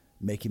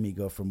making me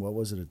go from, what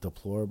was it, a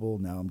deplorable,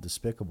 now I'm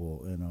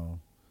despicable, you know.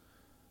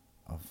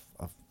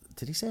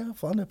 Did he say I'll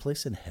find a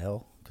place in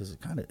hell? Because it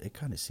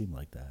kind of seemed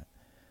like that.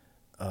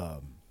 I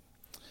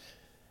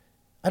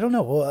don't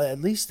know. Well, at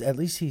least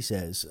he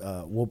says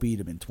we'll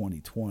beat him in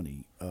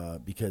 2020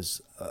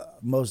 because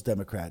most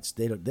Democrats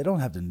they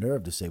don't have the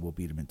nerve to say we'll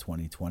beat him in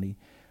 2020.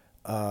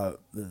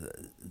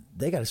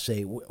 They got to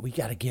say we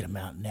got to get him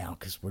out now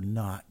because we're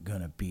not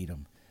gonna beat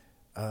him.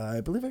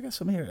 I believe I got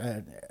some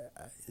here.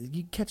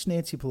 You catch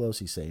Nancy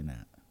Pelosi saying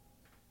that.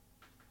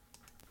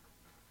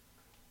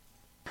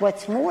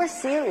 What's more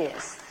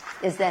serious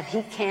is that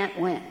he can't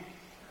win.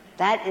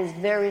 That is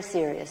very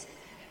serious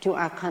to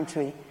our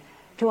country,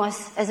 to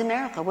us as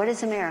America. What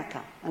is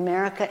America?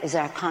 America is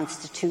our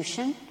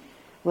Constitution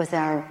with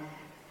our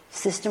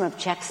system of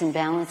checks and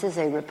balances,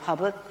 a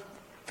republic,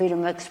 freedom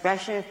of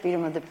expression,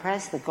 freedom of the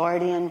press, the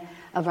guardian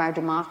of our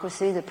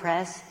democracy, the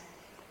press.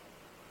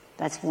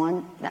 That's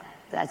one.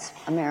 That's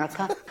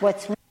America.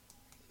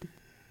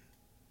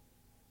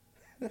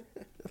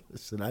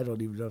 Listen, I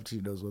don't even know if she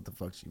knows what the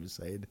fuck she was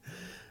saying.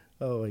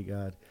 Oh my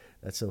God,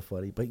 that's so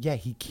funny. But yeah,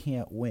 he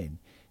can't win.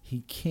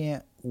 He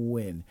can't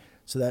win.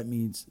 So that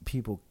means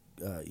people,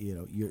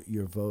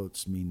 your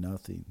votes mean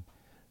nothing.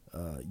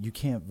 You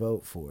can't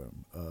vote for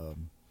him.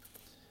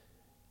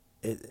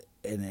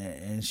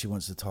 And she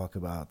wants to talk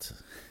about.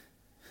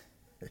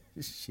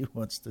 She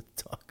wants to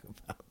talk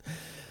about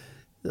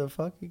the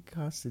fucking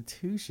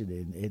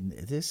Constitution and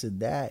this and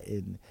that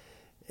and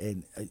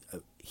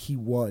he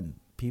won.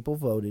 People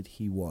voted.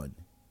 He won.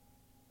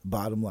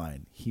 Bottom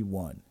line, he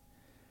won.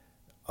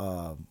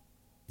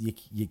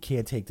 You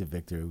can't take the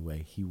victory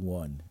away. He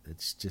won.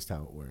 That's just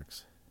how it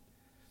works.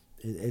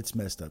 It's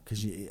messed up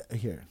because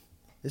here.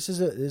 This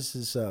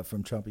is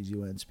from Trump's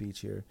UN speech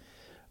here.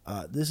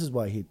 This is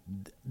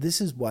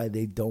why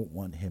they don't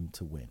want him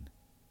to win.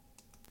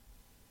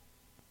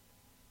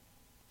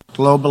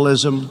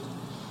 Globalism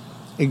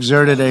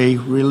exerted a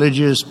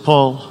religious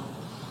pull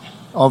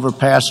over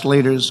past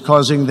leaders,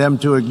 causing them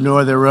to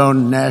ignore their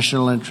own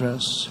national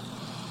interests.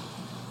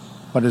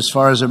 But as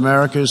far as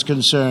America is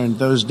concerned,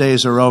 those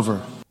days are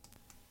over.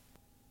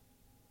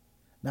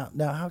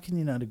 Now, how can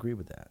you not agree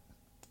with that?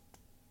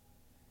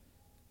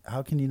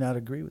 How can you not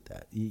agree with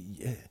that?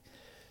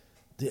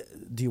 Do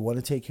you want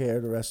to take care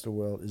of the rest of the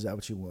world? Is that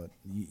what you want?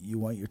 You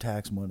want your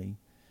tax money.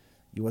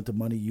 You want the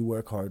money you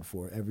work hard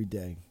for every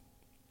day.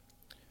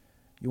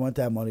 You want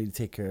that money to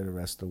take care of the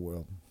rest of the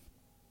world.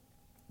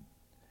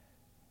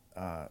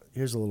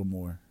 Here's a little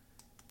more.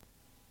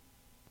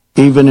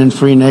 Even in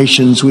free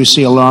nations, we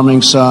see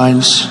alarming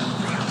signs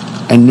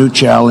and new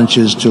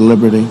challenges to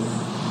liberty.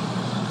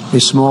 A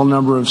small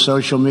number of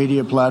social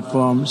media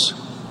platforms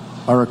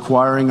are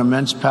acquiring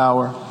immense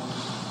power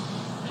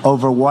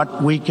over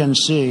what we can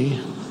see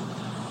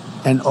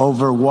and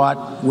over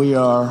what we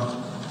are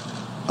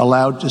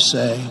allowed to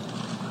say.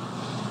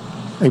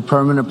 A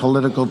permanent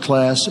political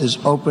class is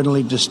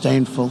openly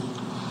disdainful,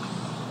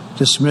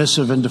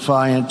 dismissive, and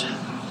defiant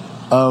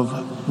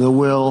of the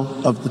will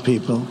of the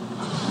people.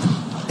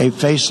 A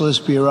faceless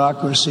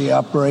bureaucracy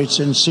operates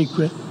in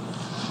secret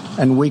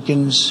and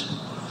weakens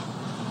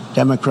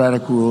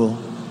democratic rule.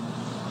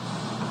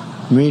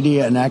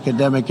 Media and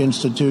academic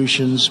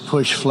institutions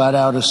push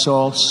flat-out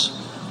assaults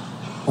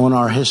on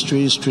our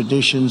histories,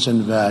 traditions,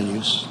 and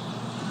values.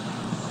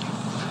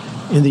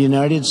 In the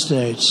United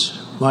States,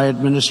 my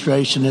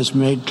administration has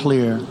made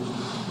clear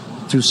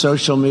through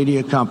social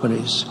media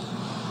companies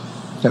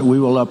that we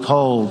will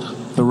uphold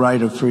the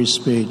right of free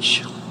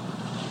speech.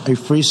 A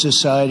free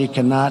society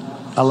cannot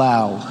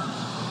allow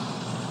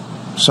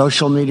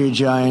social media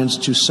giants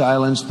to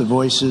silence the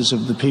voices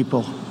of the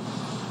people,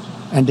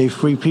 and a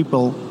free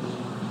people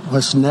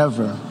must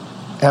never,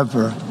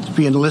 ever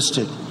be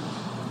enlisted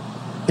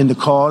in the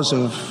cause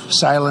of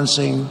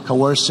silencing,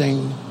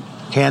 coercing,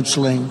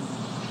 canceling,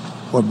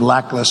 or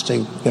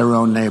blacklisting their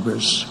own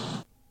neighbors.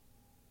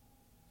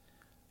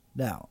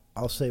 Now,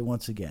 I'll say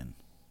once again,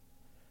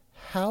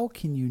 how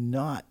can you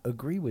not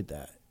agree with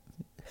that?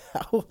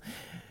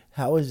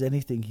 How is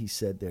anything he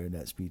said there in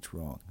that speech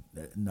wrong?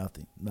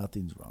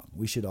 Nothing's wrong.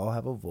 We should all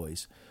have a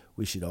voice.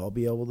 We should all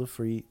be able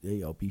to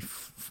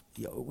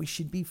we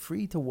should be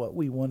free to what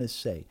we want to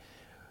say.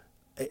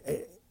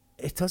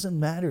 It doesn't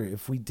matter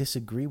if we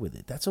disagree with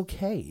it. That's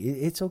okay.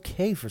 It's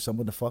okay for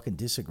someone to fucking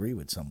disagree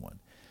with someone.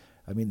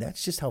 I mean,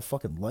 that's just how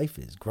fucking life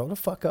is. Grow the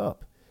fuck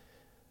up.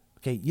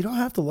 Okay, you don't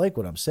have to like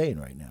what I'm saying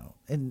right now,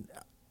 and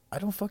I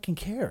don't fucking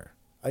care.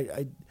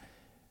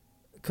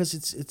 Because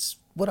it's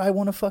what I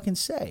want to fucking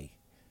say.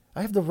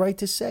 I have the right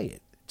to say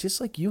it.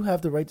 Just like you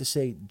have the right to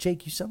say,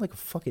 Jake, you sound like a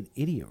fucking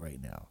idiot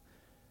right now.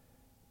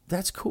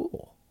 That's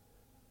cool.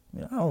 I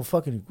mean, I don't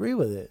fucking agree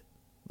with it.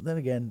 But then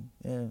again,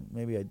 yeah,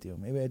 maybe I do.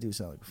 Maybe I do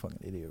sound like a fucking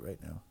idiot right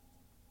now.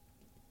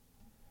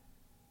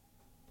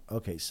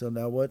 Okay, so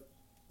now what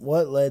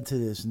led to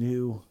this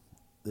new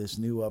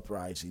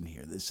uprising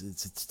here?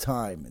 It's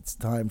time. It's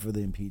time for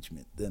the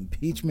impeachment. The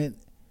impeachment,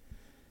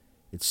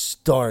 it's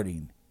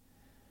starting.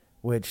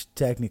 Which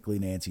technically,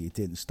 Nancy, it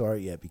didn't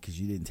start yet because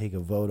you didn't take a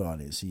vote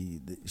on it.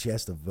 See, she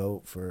has to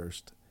vote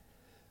first.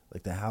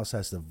 Like the House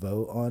has to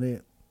vote on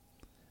it.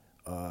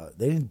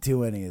 They didn't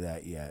do any of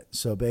that yet.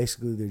 So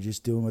basically, they're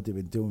just doing what they've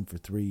been doing for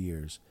 3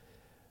 years.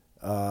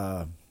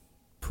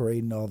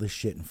 Parading all this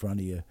shit in front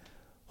of you,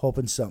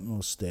 hoping something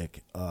will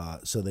stick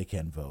so they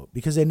can vote.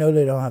 Because they know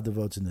they don't have the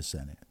votes in the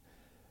Senate.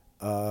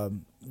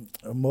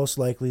 Most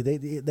likely,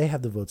 they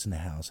have the votes in the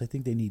House. I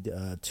think they need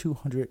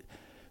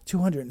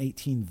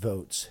 218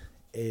 votes.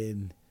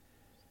 And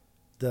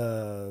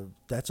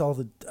that's all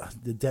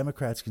the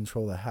Democrats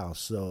control the House.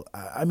 So,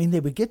 I mean,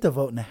 they would get the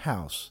vote in the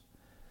House.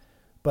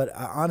 But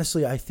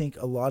honestly, I think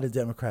a lot of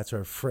Democrats are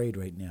afraid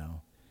right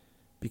now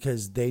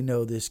because they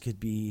know this could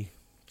be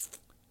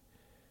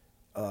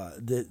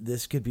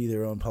this could be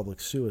their own public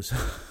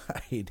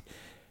suicide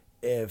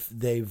if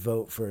they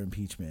vote for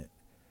impeachment.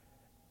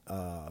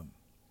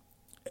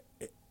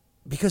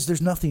 Because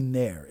there's nothing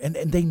there. And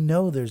they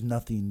know there's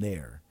nothing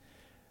there.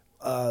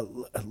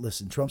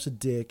 Listen, Trump's a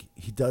dick.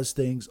 He does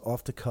things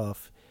off the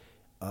cuff.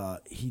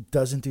 He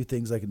doesn't do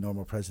things like a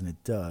normal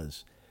president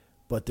does.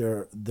 But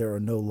there are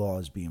no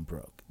laws being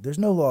broke. There's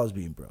no laws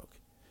being broke.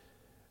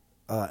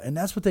 And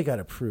that's what they got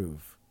to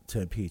prove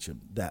to impeach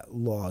him, that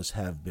laws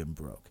have been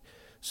broke.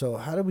 So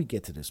how did we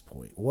get to this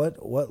point?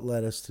 What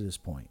led us to this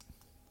point?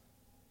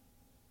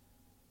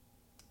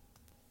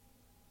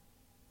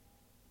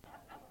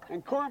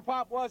 And Corn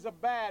Pop was a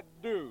bad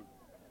dude.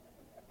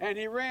 And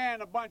he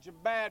ran a bunch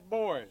of bad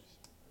boys.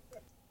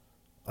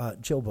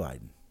 Joe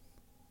Biden.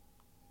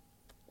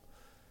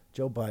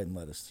 Joe Biden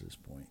led us to this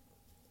point.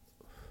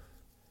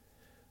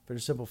 For the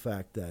simple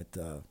fact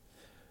that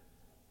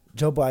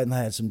Joe Biden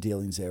had some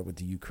dealings there with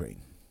the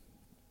Ukraine.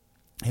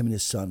 Him and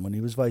his son when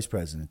he was vice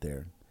president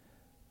there.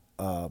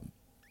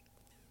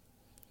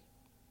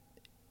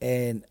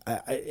 And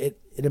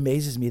it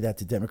amazes me that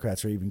the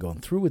Democrats are even going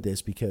through with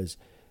this because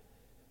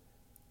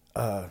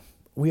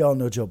we all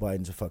know Joe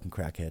Biden's a fucking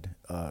crackhead.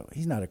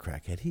 He's not a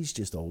crackhead. He's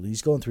just old.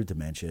 He's going through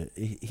dementia.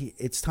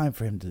 It's time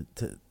for him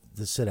to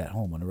sit at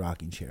home on a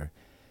rocking chair.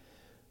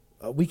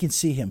 We can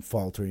see him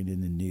faltering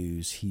in the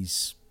news.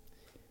 He's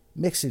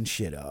mixing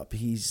shit up.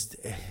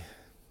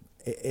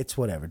 It's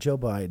whatever. Joe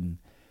Biden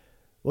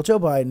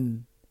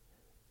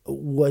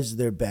was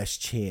their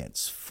best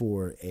chance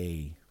for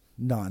a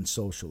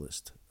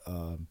non-socialist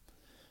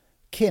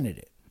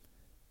candidate.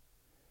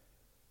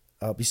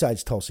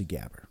 Besides Tulsi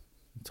Gabbard.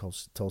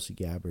 Tulsi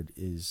Gabbard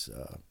is.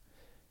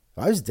 If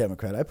I was a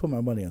Democrat, I'd put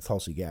my money on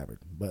Tulsi Gabbard.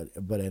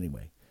 But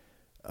anyway,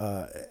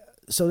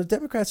 so the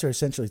Democrats are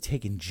essentially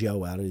taking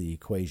Joe out of the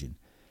equation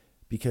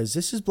because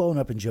this is blowing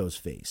up in Joe's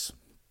face.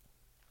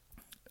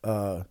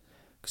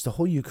 Because the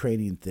whole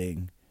Ukrainian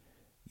thing,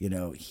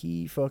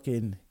 he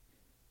fucking,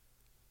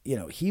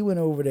 he went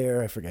over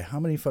there. I forget how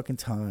many fucking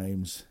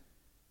times,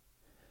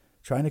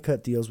 trying to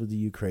cut deals with the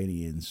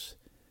Ukrainians.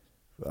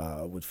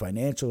 With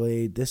financial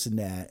aid, this and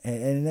that.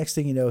 And the next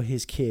thing you know,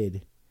 his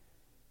kid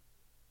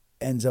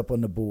ends up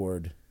on the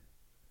board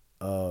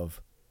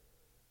of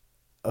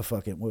a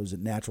fucking,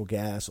 natural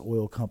gas,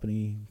 oil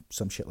company,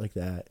 some shit like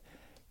that.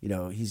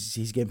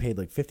 He's getting paid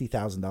like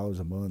 $50,000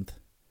 a month,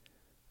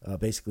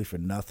 basically for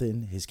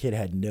nothing. His kid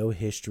had no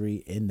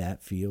history in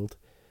that field.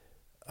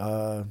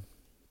 And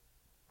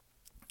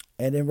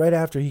then right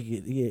after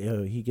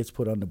he gets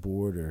put on the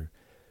board, or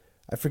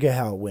I forget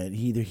how it went.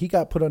 He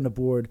got put on the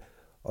board.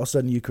 All of a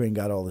sudden, Ukraine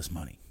got all this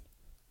money.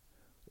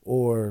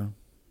 Or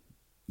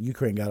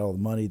Ukraine got all the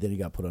money, then he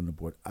got put on the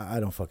board. I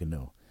don't fucking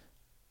know.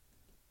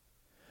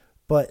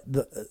 But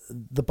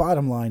the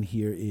bottom line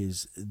here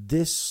is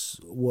this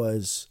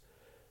was.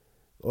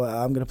 Well,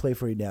 I'm going to play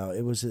for you now.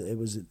 It was a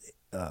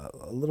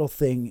little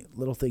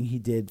thing he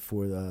did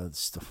for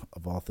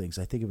of all things.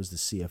 I think it was the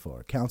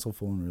CFR, Council of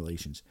Foreign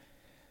Relations.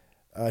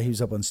 He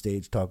was up on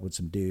stage talking with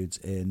some dudes,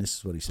 and this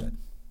is what he said.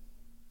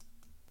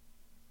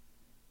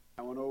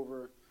 I went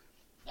over,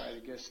 I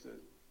guess, the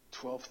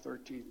 12th,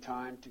 13th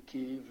time to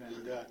Kyiv,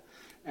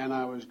 and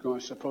I was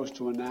supposed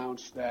to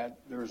announce that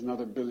there was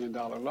another $1 billion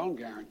loan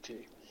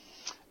guarantee.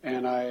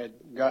 And I had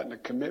gotten a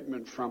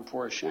commitment from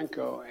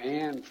Poroshenko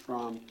and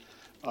from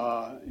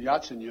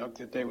Yatsenyuk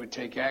that they would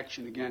take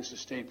action against the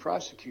state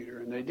prosecutor,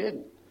 and they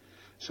didn't.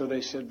 So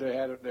they said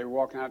they were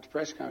walking out to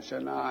press conference.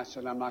 I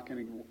said, no, I'm not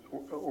going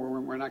to, or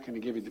we're not going to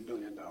give you the $1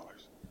 billion.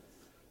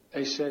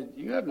 They said,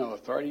 you have no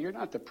authority. You're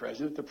not the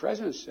president. The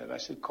president said. I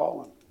said,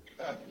 call him.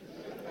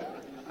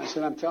 I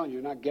said, I'm telling you,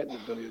 you're not getting the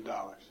 $1 billion.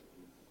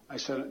 I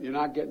said, you're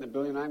not getting the $1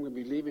 billion. I'm going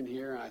to be leaving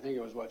here. And I think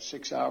it was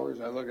 6 hours.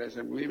 I said,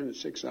 I'm leaving in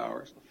 6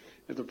 hours.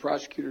 If the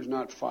prosecutor's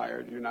not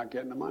fired, you're not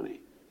getting the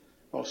money.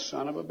 Well,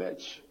 son of a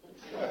bitch.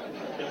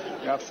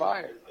 Got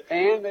fired.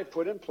 And they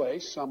put in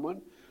place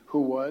someone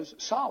who was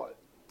solid.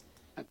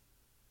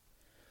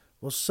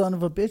 Well, son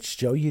of a bitch,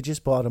 Joe, you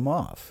just bought him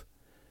off.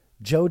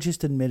 Joe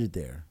just admitted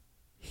there.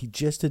 He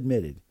just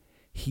admitted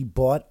he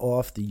bought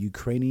off the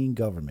Ukrainian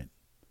government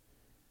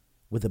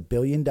with $1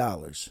 billion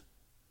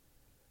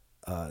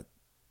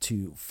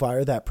to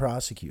fire that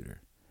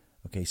prosecutor.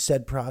 Okay,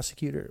 said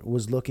prosecutor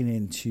was looking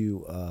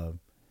into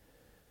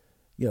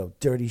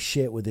dirty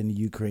shit within the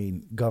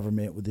Ukraine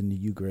government, within the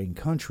Ukraine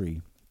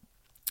country.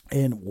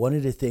 And one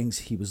of the things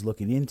he was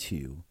looking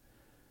into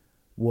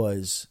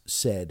was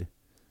said,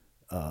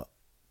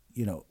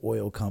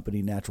 oil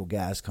company, natural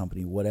gas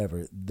company,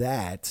 whatever,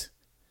 that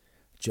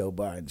Joe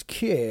Biden's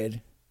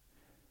kid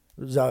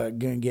was going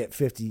to get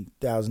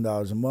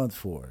 $50,000 a month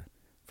for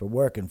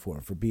working for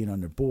him, for being on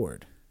their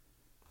board.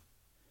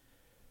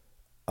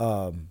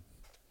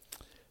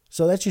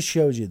 So that just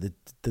shows you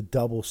the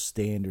double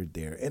standard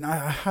there. And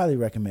I highly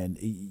recommend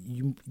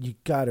you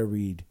got to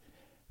read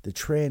the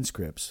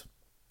transcripts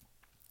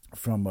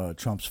from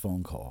Trump's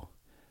phone call.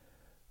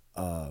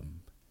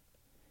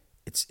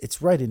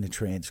 It's right in the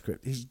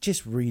transcript. You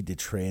just read the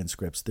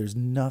transcripts. There's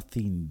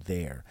nothing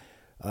there.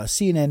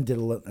 CNN did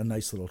a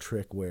nice little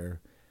trick where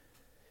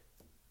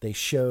they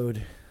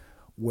showed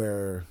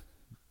where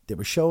they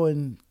were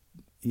showing,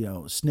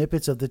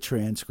 snippets of the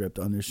transcript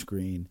on their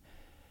screen,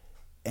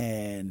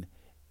 and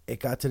it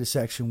got to the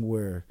section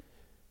where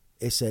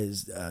it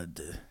says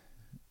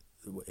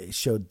it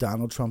showed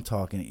Donald Trump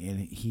talking, and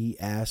he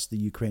asked the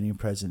Ukrainian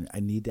president, "I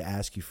need to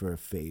ask you for a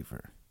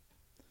favor."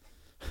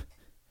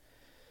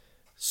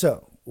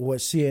 So what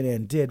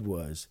CNN did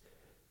was,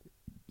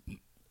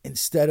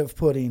 instead of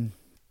putting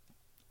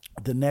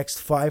the next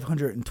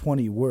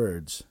 520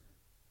 words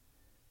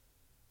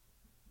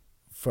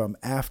from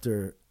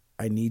after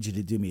 "I need you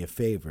to do me a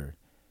favor,"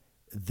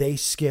 they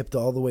skipped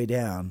all the way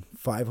down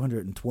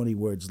 520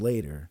 words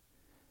later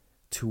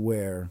to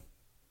where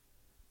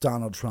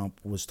Donald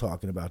Trump was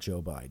talking about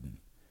Joe Biden.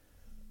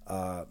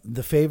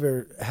 The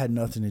favor had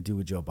nothing to do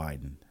with Joe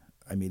Biden.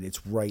 I mean,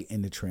 it's right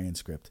in the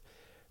transcript.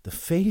 The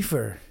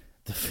favor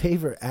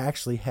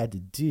actually had to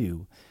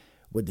do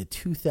with the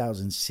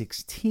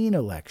 2016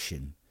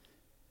 election.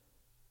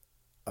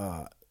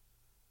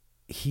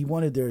 He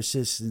wanted their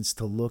assistance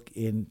to look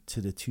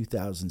into the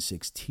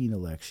 2016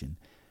 election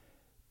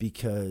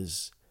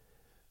because,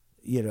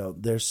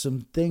 there's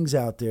some things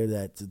out there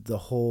that the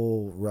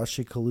whole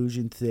Russia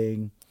collusion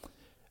thing,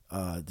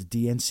 the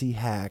DNC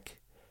hack,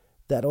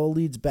 that all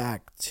leads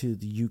back to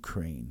the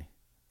Ukraine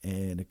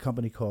and a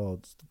company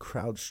called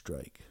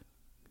CrowdStrike.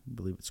 I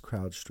believe it's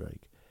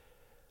CrowdStrike.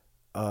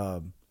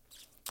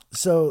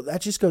 So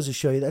that just goes to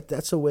show you that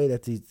that's a way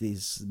that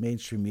these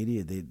mainstream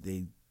media,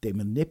 they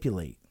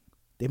manipulate.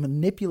 They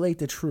manipulate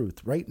the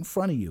truth right in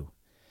front of you.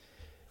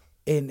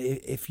 And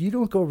if you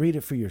don't go read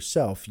it for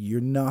yourself, you're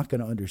not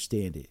going to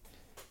understand it.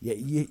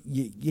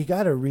 You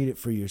got to read it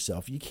for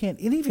yourself. You can't,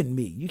 and even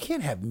me, you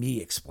can't have me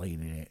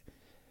explaining it.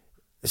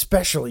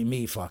 Especially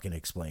me fucking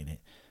explain it.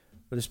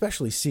 But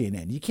especially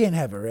CNN. You can't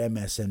have our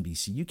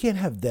MSNBC. You can't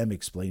have them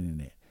explaining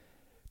it.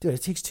 Dude,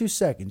 it takes 2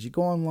 seconds. You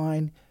go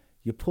online,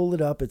 you pull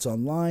it up, it's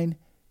online.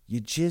 You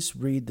just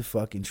read the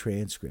fucking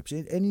transcripts.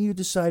 And you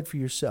decide for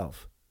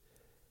yourself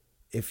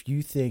if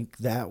you think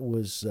that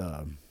was,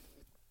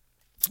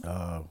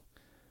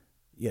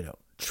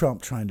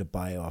 Trump trying to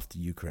buy off the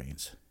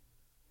Ukrainians.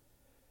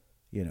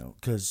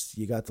 Because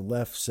you got the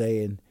left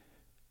saying,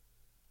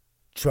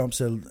 Trump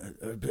said,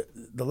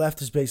 the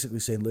left is basically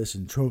saying,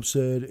 listen, Trump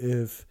said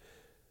if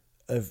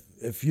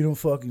you don't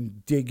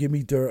fucking give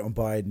me dirt on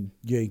Biden,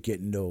 you ain't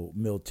getting no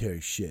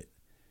military shit.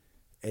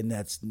 And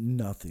that's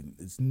nothing.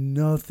 It's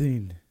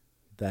nothing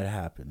that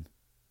happened.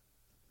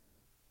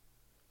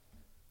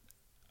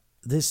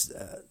 This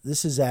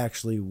is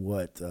actually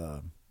what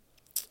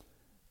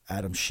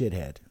Adam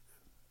Schiff,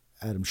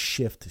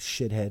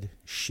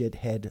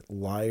 shithead,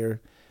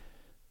 liar,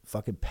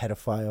 fucking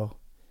pedophile.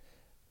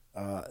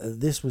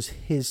 This was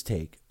his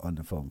take on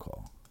the phone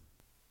call.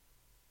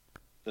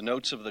 The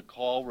notes of the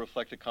call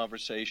reflect a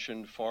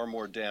conversation far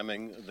more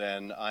damning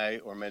than I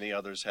or many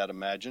others had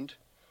imagined.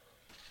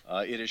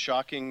 It is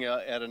shocking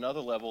at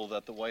another level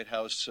that the White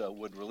House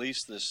would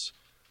release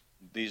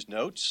these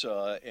notes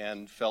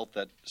and felt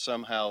that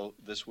somehow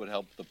this would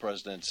help the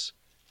president's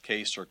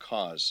case or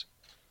cause.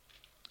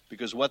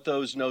 Because what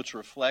those notes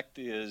reflect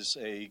is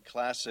a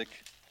classic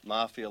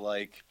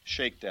mafia-like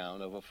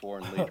shakedown of a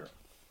foreign leader.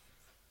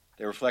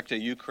 They reflect a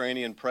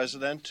Ukrainian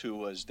president who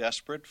was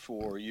desperate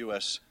for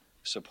U.S.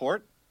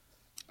 support,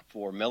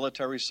 for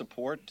military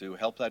support to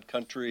help that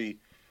country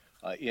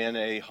in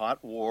a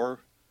hot war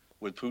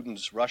with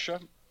Putin's Russia,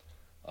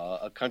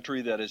 a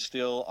country that is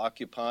still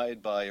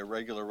occupied by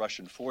irregular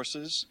Russian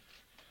forces,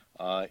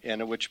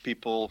 and in which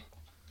people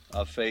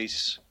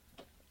face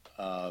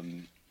a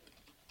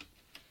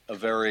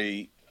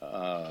very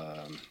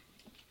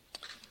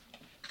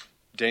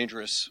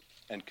dangerous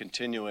and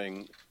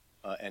continuing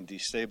and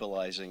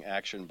destabilizing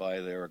action by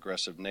their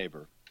aggressive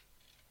neighbor.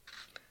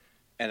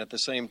 And at the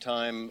same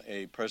time,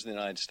 a president of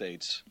the United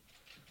States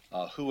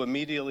who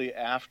immediately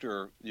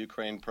after the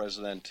Ukraine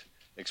president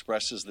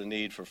expresses the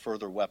need for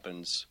further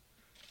weapons,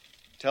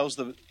 tells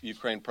the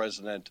Ukraine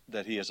president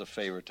that he has a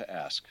favor to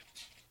ask.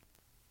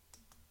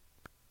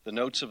 The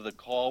notes of the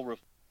call...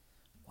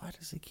 Why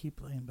does he keep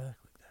playing back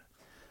like that?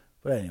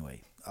 But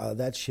anyway,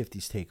 that's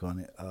Shifty's take on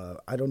it.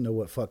 I don't know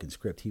what fucking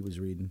script he was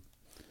reading,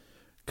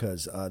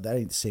 because that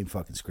ain't the same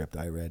fucking script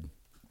I read.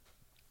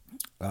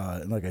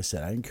 And like I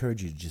said, I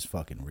encourage you to just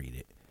fucking read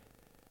it.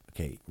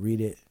 Okay, read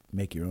it,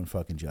 make your own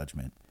fucking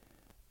judgment.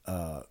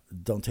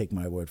 Don't take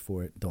my word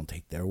for it. Don't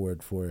take their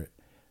word for it.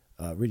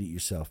 Read it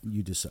yourself.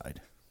 You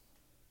decide.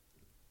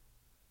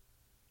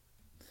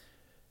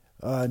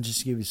 Just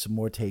to give you some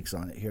more takes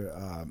on it here.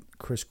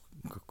 Chris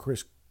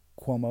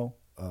Cuomo,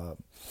 you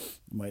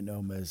might know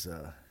him as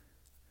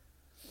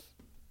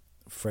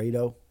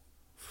Fredo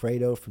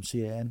from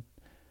CNN.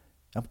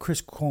 I'm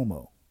Chris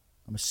Cuomo.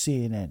 I'm a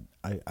CNN.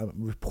 I'm a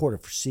reporter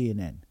for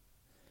CNN.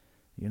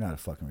 You're not a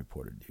fucking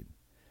reporter,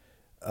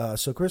 dude.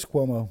 So Chris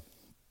Cuomo,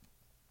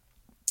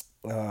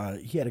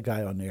 he had a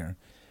guy on there,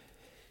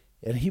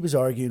 and he was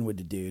arguing with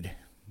the dude.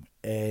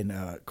 And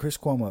Chris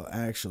Cuomo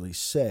actually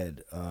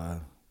said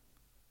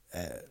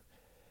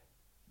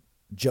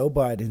Joe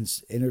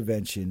Biden's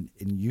intervention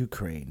in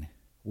Ukraine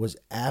was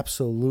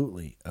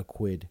absolutely a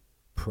quid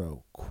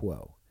pro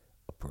quo,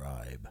 a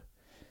bribe.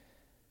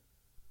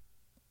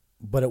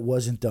 But it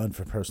wasn't done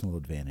for personal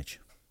advantage.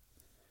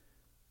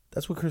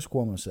 That's what Chris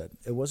Cuomo said.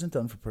 It wasn't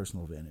done for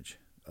personal advantage.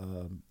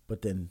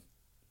 But then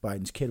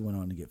Biden's kid went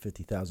on to get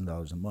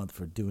 $50,000 a month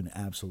for doing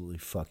absolutely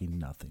fucking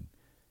nothing.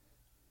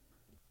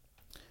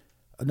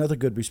 Another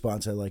good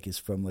response I like is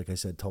from, like I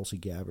said, Tulsi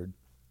Gabbard,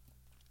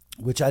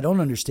 which I don't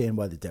understand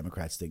why the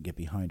Democrats didn't get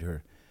behind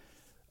her.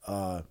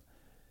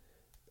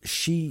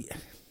 She's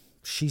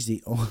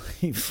the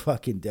only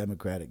fucking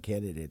Democratic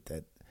candidate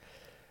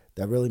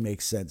that really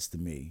makes sense to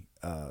me,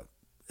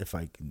 if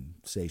I can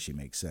say she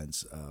makes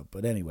sense.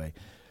 But anyway,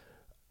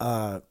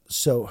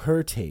 so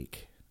her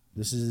take,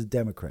 this is a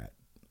Democrat,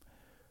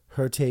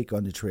 her take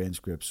on the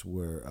transcripts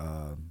were,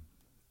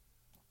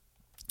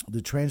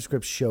 the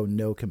transcripts show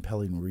no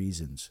compelling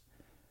reasons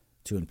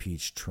to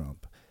impeach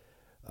Trump.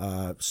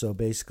 So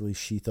basically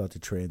she thought the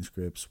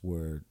transcripts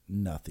were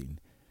nothing.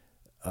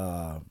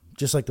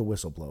 Just like the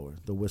whistleblower.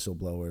 The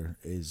whistleblower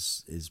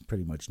is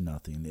pretty much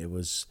nothing. It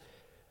was,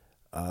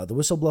 the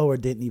whistleblower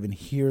didn't even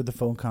hear the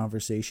phone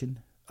conversation.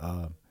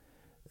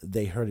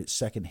 They heard it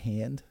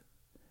secondhand.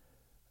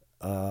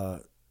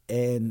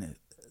 And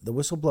the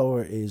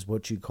whistleblower is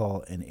what you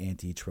call an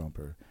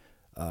anti-Trumper.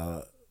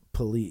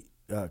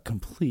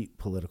 Complete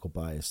political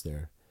bias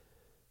there.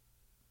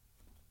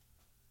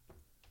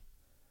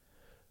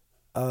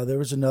 There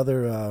was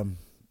another,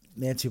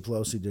 Nancy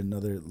Pelosi did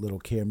another little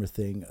camera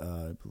thing.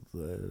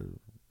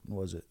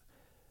 What was it?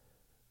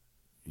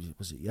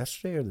 Was it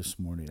yesterday or this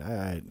morning?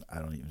 I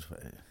don't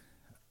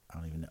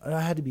even know.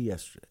 It had to be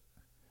yesterday,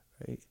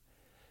 right?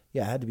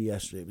 Yeah, it had to be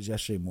yesterday. It was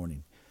yesterday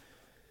morning.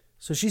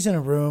 So she's in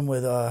a room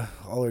with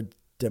all her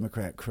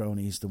Democrat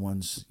cronies, the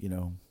ones,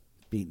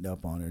 beating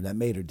up on her. That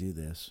made her do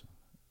this.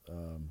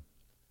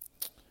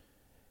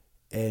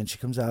 And she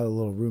comes out of the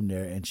little room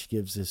there, and she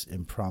gives this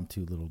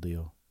impromptu little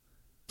deal.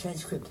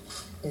 Transcript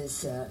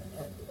is,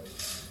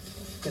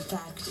 the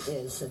fact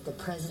is that the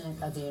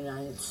President of the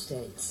United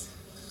States,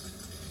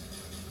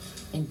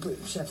 in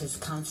breach of his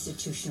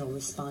constitutional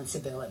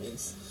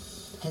responsibilities,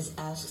 has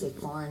asked a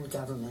foreign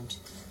government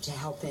to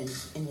help him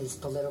in his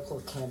political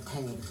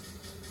campaign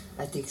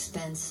at the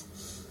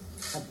expense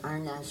of our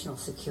national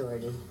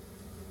security,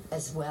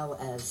 as well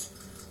as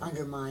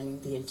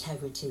undermining the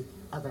integrity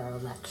of our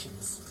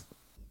elections.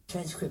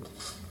 Transcript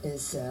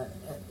is the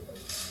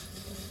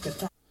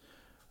fact.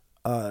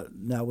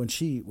 Now, when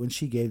she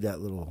gave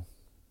that little,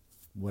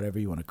 whatever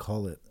you want to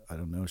call it, I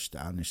don't know,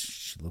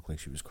 she looked like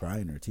she was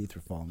crying, her teeth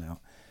were falling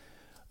out.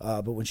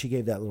 But when she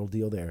gave that little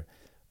deal there,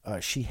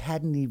 She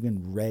hadn't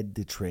even read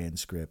the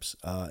transcripts.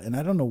 And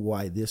I don't know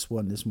why this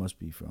must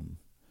be from,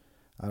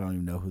 I don't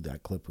even know who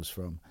that clip was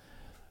from.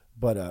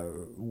 But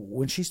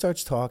when she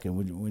starts talking,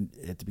 when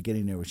at the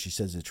beginning there, when she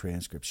says the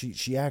transcript,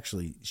 she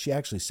actually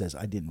says,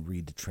 I didn't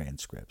read the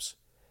transcripts.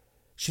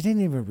 She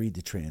didn't even read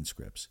the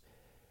transcripts.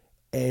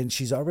 And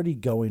she's already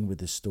going with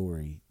the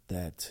story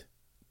that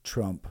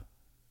Trump,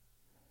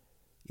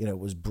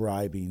 was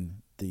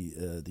bribing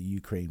the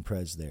Ukraine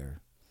pres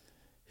there,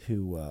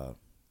 who,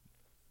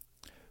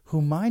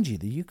 mind you,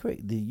 the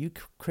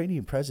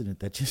Ukrainian president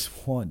that just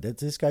won,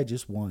 this guy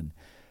just won,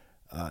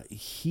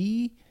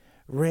 he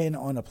ran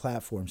on a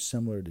platform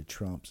similar to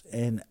Trump's,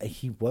 and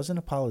he wasn't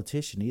a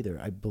politician either.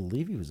 I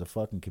believe he was a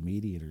fucking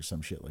comedian or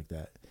some shit like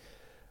that.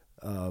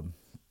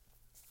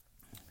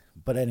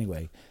 But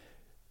anyway,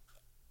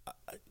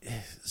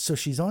 so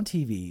she's on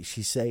TV.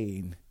 She's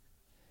saying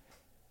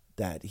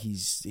that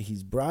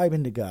he's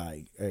bribing the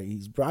guy.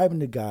 He's bribing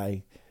the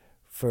guy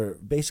for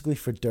basically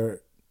for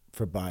dirt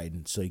for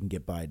Biden, so he can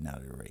get Biden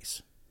out of the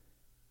race.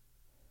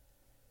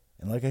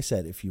 And like I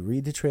said, if you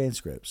read the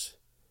transcripts,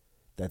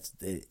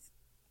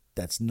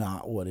 that's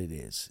not what it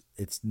is.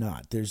 It's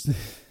not.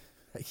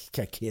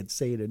 I can't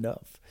say it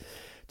enough.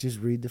 Just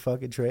read the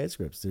fucking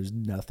transcripts. There's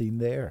nothing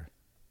there.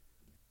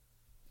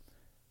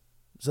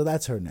 So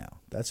that's her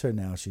now.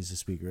 She's the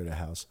Speaker of the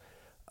House.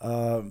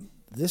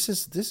 This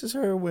is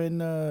her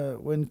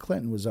when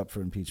Clinton was up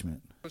for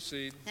impeachment.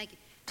 Proceed. Thank you.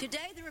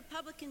 Today, the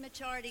Republican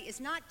majority is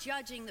not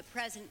judging the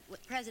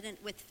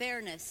president with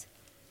fairness,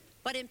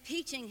 but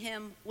impeaching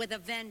him with a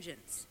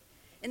vengeance.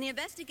 In the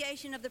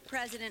investigation of the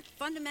president,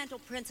 fundamental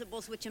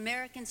principles which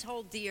Americans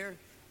hold dear,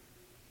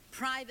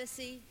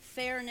 privacy,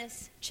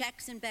 fairness,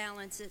 checks and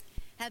balances,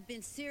 have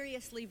been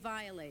seriously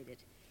violated.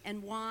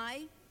 And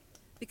why?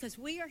 Because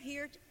we are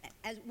here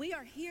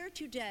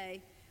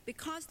today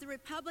because the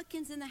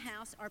Republicans in the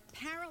House are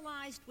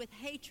paralyzed with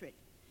hatred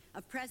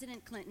of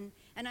President Clinton,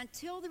 and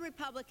until the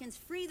Republicans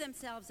free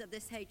themselves of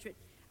this hatred,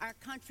 our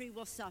country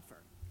will suffer.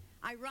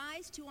 I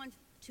rise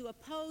to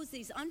oppose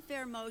these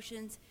unfair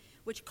motions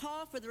which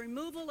call for the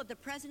removal of the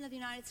President of the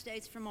United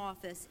States from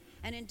office,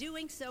 and in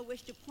doing so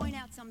wish to point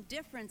out some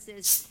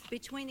differences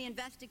between the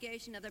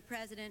investigation of the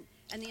President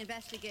and the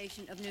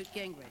investigation of Newt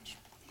Gingrich.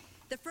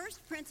 The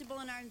first principle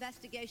in our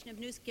investigation of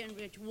Newt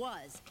Gingrich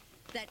was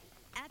that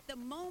at the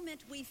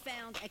moment we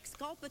found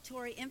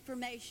exculpatory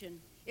information,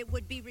 it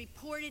would be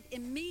reported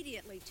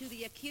immediately to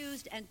the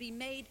accused and be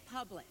made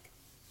public.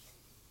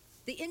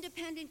 The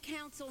independent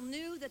counsel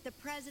knew that the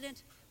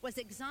president was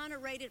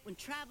exonerated when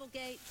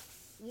Travelgate,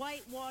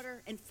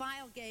 Whitewater, and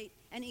Filegate,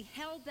 and he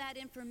held that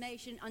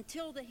information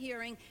until the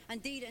hearing,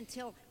 indeed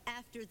until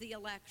after the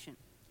election.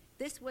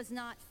 This was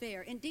not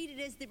fair. Indeed, it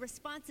is the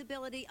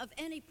responsibility of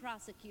any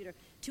prosecutor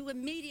to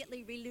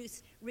immediately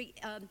release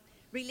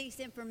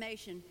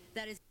information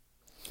that is.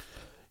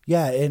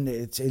 Yeah, and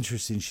it's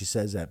interesting she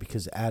says that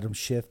because Adam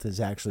Schiff has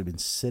actually been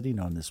sitting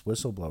on this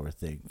whistleblower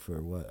thing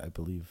for what I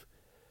believe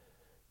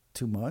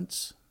 2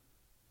 months.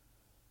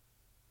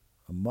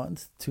 A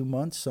month, 2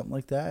 months, something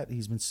like that.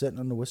 He's been sitting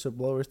on the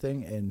whistleblower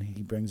thing, and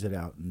he brings it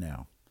out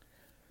now.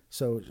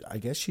 So I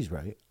guess she's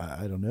right.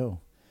 I don't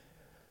know.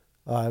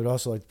 I would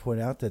also like to point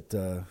out that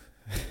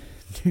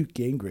Newt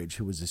Gingrich,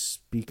 who was the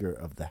Speaker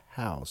of the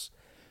House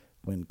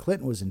when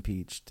Clinton was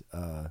impeached,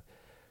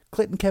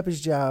 Clinton kept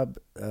his job.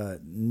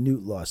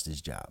 Newt lost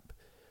his job.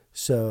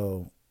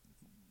 So,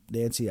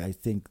 Nancy, I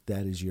think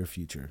that is your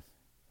future.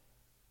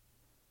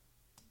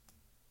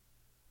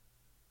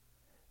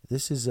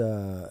 This is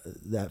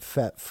that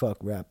fat fuck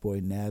rap boy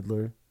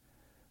Nadler.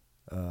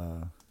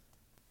 Because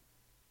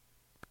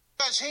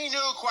he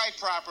knew quite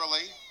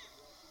properly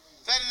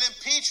that an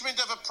impeachment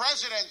of a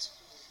president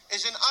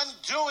is an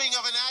undoing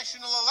of a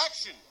national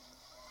election.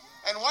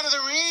 And one of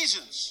the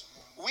reasons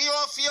we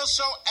all feel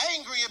so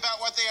angry about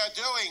what they are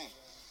doing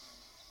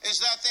is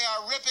that they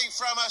are ripping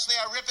from us, they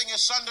are ripping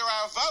asunder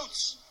our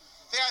votes.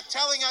 They are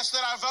telling us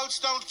that our votes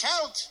don't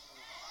count.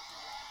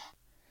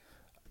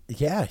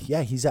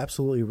 Yeah, he's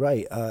absolutely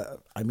right.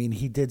 I mean,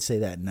 he did say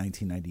that in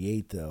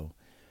 1998, though,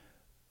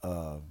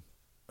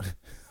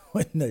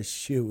 when the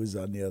shoe was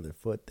on the other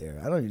foot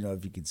there. I don't even know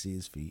if you can see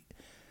his feet.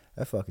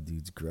 That fucking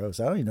dude's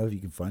gross. I don't even know if he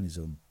can find his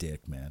own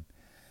dick, man.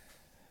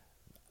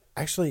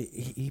 Actually,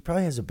 he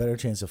probably has a better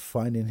chance of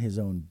finding his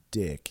own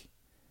dick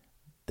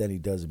than he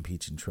does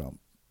impeaching Trump.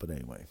 But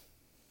anyway.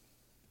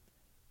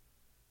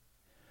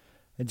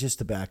 And just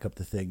to back up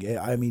the thing,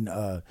 I mean,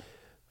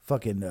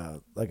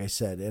 like I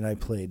said, and I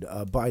played,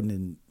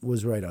 Biden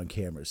was right on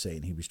camera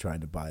saying he was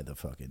trying to buy the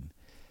fucking,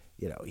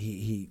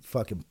 he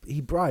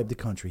bribed the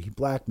country. He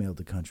blackmailed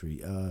the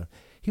country.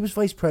 He was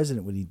vice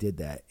president when he did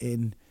that.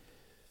 And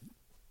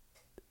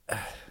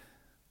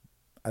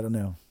I don't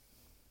know.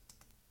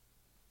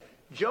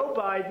 Joe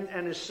Biden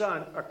and his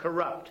son are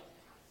corrupt,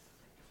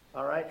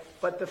 all right?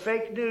 But the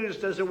fake news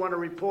doesn't want to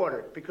report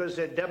it because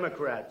they're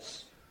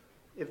Democrats.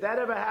 If that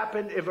ever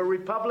happened, if a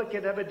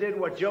Republican ever did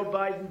what Joe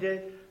Biden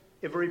did,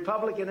 if a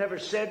Republican ever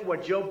said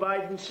what Joe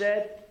Biden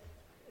said,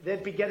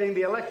 they'd be getting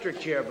the electric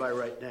chair by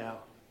right now.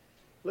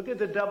 Look at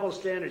the double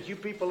standards. You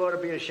people ought to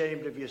be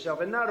ashamed of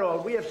yourself. And not all.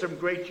 We have some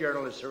great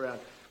journalists around.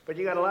 But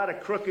you got a lot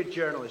of crooked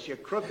journalists. You're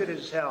crooked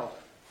as hell.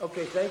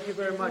 Okay, thank you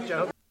very much. I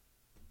hope.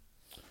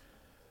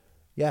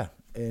 Yeah,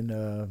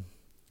 and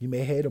you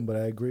may hate him, but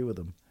I agree with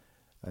him.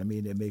 I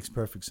mean, it makes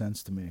perfect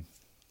sense to me.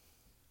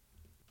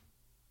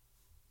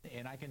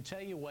 And I can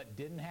tell you what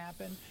didn't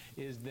happen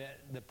is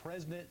that the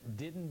president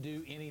didn't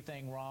do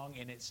anything wrong,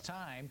 and it's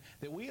time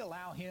that we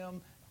allow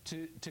him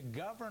to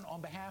govern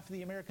on behalf of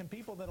the American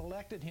people that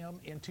elected him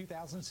in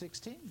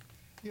 2016.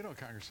 You know,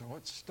 Congressman,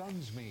 what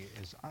stuns me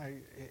is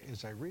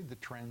as I read the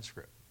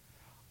transcript,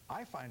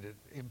 I find it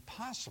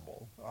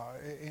impossible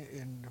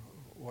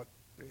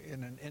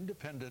in an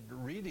independent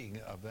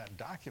reading of that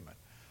document.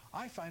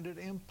 I find it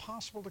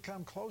impossible to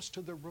come close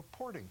to the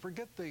reporting.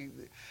 Forget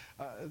the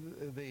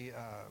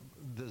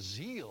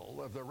zeal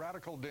of the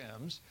radical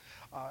Dems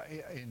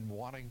in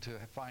wanting to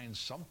find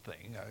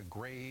something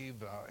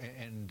grave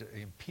and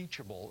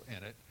impeachable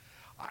in it.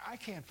 I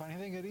can't find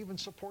anything that even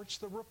supports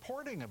the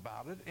reporting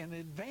about it in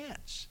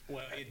advance.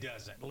 Well, it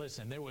doesn't.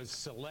 Listen, there was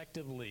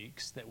selective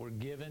leaks that were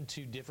given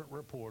to different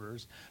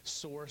reporters,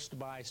 sourced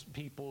by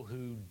people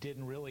who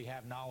didn't really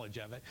have knowledge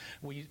of it.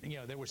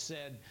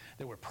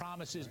 There were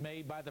promises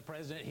made by the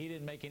president. He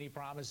didn't make any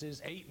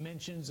promises. 8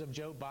 mentions of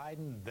Joe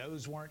Biden,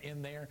 those weren't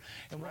in there.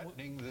 And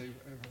threatening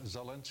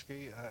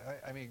Zelensky,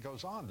 I mean, it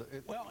goes on.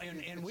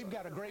 And we've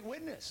got a great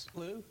witness,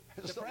 Lou.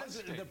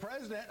 The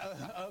president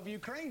of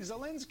Ukraine,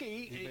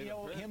 Zelensky,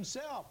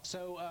 himself.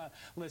 So,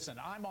 listen,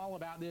 I'm all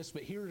about this,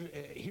 but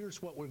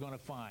here's what we're going to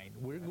find.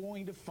 We're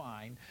going to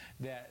find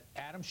that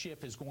Adam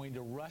Schiff is going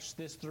to rush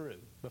this through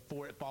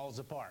before it falls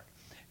apart.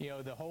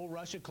 The whole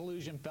Russia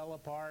collusion fell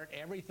apart.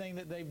 Everything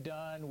that they've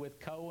done with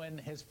Cohen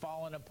has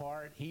fallen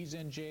apart. He's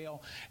in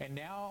jail. And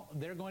now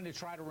they're going to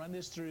try to run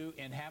this through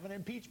and have an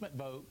impeachment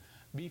vote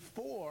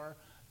before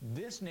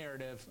this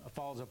narrative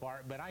falls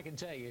apart. But I can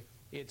tell you,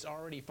 it's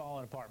already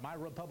fallen apart. My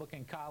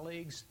Republican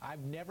colleagues,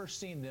 I've never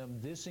seen them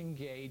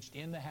disengaged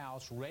in the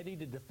House, ready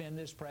to defend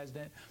this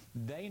president.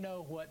 They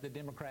know what the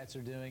Democrats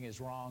are doing is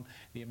wrong.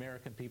 The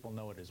American people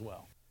know it as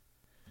well.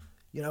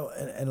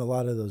 And a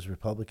lot of those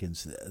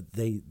Republicans,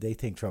 they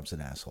think Trump's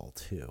an asshole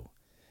too.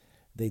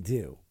 They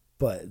do,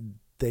 but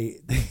they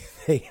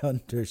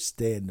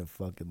understand the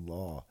fucking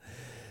law.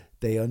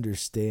 They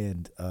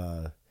understand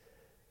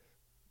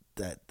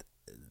that.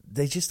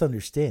 They just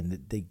understand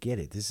that they get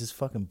it. This is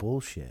fucking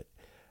bullshit.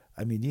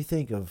 I mean, you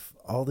think of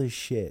all this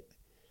shit.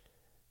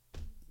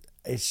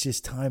 It's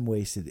just time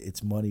wasted.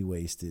 It's money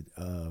wasted.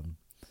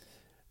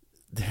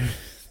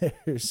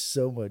 There's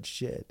so much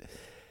shit.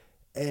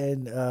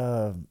 And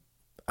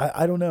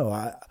I don't know.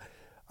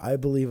 I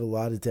believe a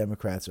lot of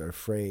Democrats are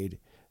afraid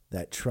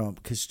that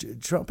Trump, because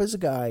Trump is a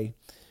guy,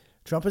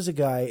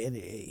 and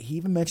he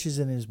even mentions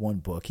in his one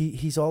book,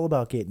 he's all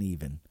about getting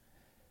even.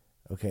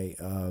 Okay.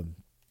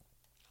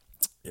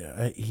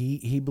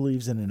 He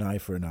believes in an eye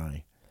for an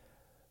eye.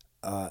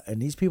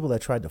 And these people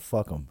that tried to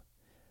fuck him,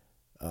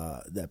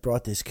 that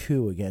brought this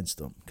coup against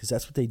him, because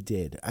that's what they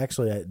did.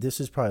 Actually, this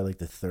is probably like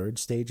the third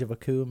stage of a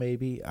coup,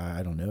 maybe.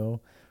 I don't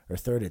know. Or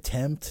third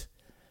attempt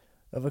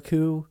of a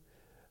coup.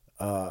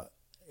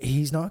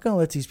 He's not going to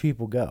let these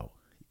people go.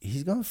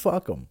 He's going to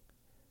fuck them.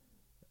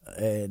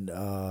 And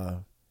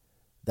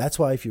that's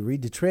why if you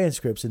read the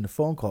transcripts in the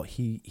phone call,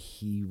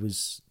 he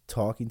was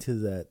talking to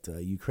that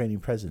Ukrainian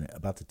president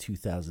about the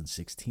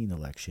 2016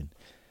 election,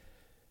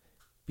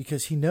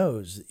 because he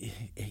knows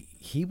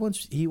he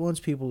wants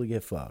people to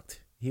get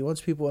fucked. He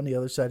wants people on the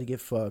other side to get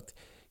fucked.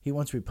 He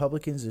wants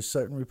Republicans. There's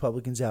certain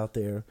Republicans out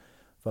there,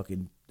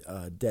 fucking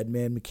Dead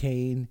Man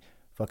McCain,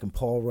 fucking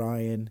Paul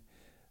Ryan,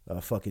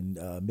 fucking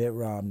Mitt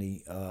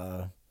Romney.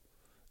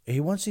 He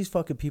wants these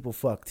fucking people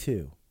fucked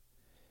too.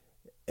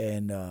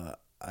 And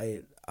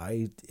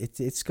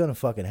it's gonna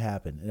fucking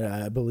happen, and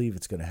I believe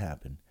it's gonna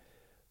happen.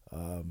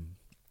 And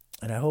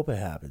I hope it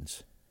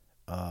happens.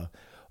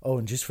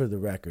 And just for the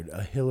record,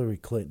 Hillary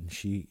Clinton,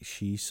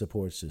 she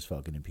supports this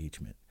fucking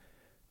impeachment.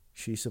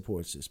 She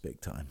supports this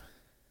big time.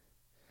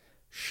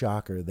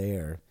 Shocker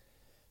there.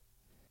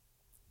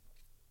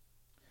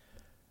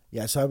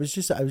 Yeah, so I was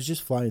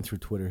just flying through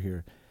Twitter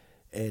here,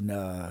 and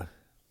I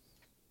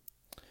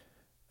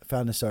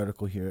found this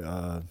article here.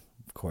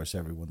 Of course,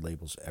 everyone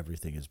labels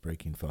everything as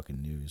breaking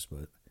fucking news,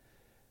 but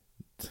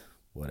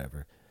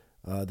whatever.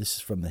 This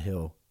is from The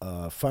Hill.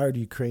 Fired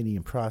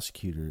Ukrainian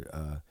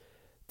prosecutor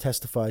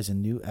testifies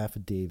in new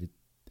affidavit.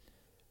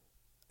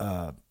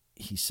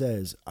 He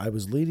says, I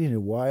was leading a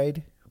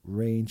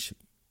wide-range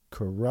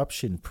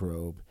corruption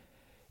probe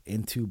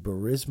into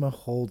Burisma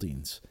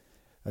Holdings,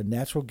 a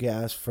natural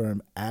gas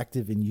firm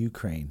active in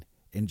Ukraine,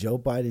 and Joe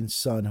Biden's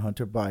son,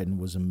 Hunter Biden,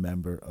 was a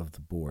member of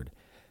the board.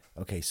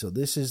 Okay, so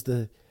this is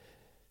the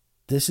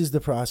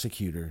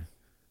prosecutor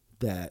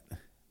that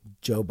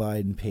Joe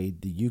Biden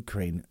paid the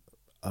Ukraine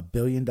 $1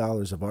 billion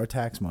of our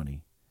tax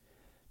money.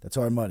 That's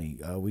our money.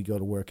 We go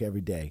to work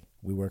every day.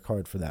 We work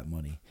hard for that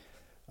money.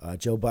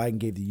 Joe Biden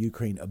gave the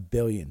Ukraine $1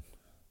 billion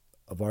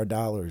of our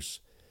dollars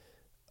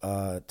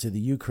to the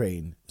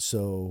Ukraine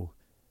so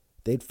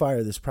they'd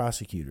fire this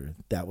prosecutor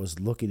that was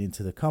looking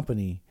into the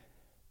company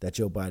that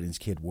Joe Biden's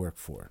kid worked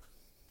for.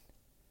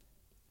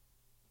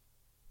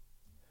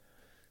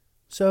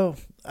 So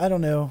I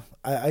don't know.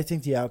 I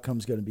think the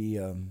outcome's going to be.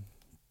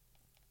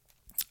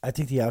 I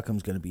think the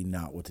outcome's going to be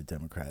not what the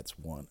Democrats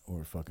want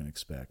or fucking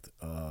expect.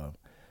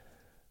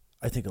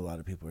 I think a lot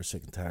of people are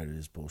sick and tired of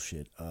this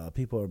bullshit.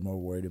 People are more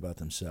worried about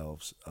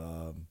themselves.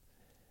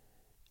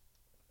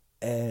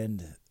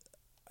 And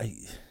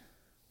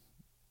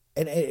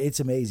it's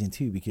amazing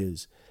too,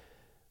 because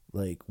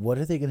like, what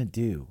are they going to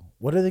do?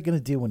 What are they going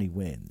to do when he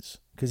wins?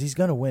 Because he's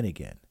going to win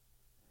again.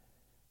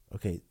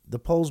 Okay, the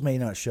polls may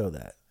not show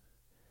that,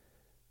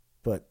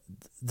 but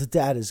the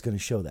data is going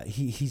to show that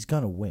he's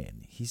going to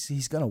win.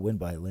 He's going to win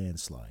by a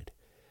landslide.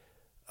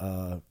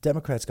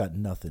 Democrats got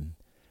nothing.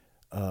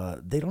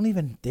 They don't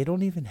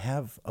even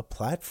have a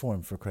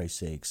platform, for Christ's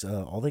sakes.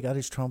 All they got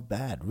is Trump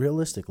bad.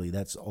 Realistically,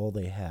 that's all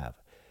they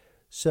have.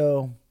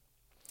 So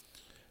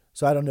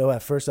I don't know.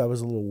 At first, I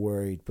was a little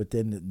worried, but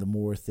then the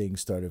more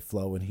things started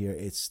flowing here,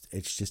 it's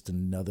just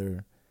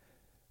another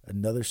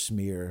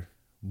smear,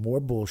 more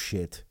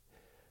bullshit.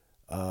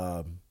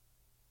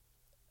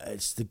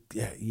 It's the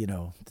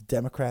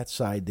Democrat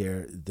side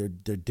there. They're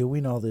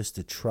doing all this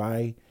to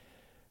try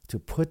to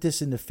put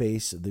this in the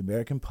face of the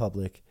American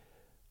public.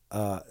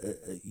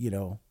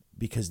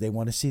 Because they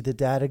want to see the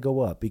data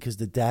go up, because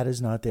the data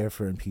is not there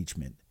for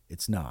impeachment.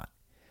 It's not.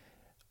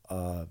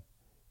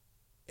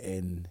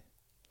 And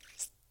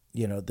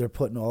they're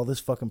putting all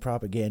this fucking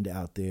propaganda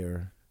out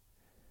there,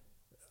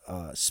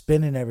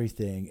 spinning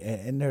everything,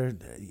 and they're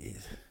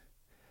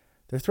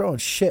throwing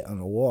shit on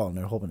the wall and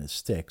they're hoping it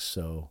sticks.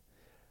 So,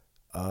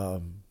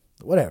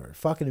 whatever,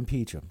 fucking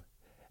impeach him.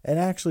 And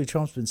actually,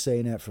 Trump's been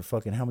saying that for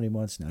fucking how many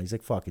months now? He's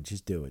like, fuck it,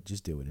 just do it,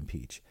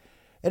 impeach.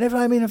 And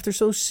if they're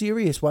so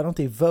serious, why don't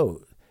they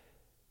vote?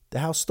 The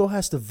House still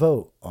has to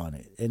vote on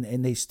it,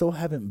 and they still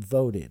haven't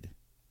voted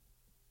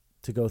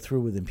to go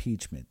through with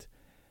impeachment.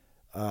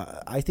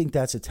 I think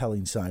that's a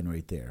telling sign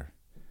right there.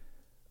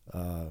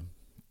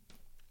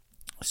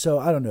 So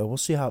I don't know. We'll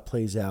see how it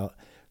plays out.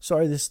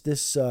 Sorry, this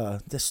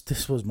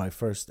was my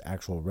first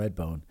actual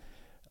Redbone,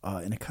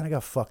 and it kind of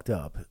got fucked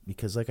up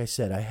because, like I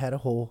said, I had a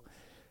whole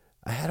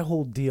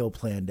deal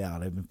planned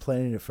out. I've been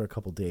planning it for a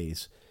couple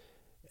days.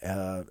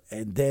 And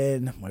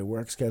then my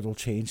work schedule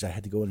changed. I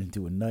had to go in and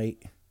do a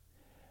night.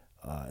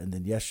 And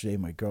then yesterday,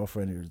 my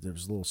girlfriend, there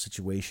was a little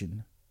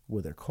situation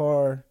with her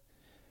car,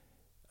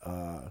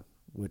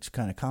 which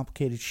kind of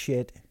complicated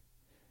shit.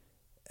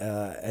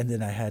 And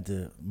then I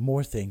had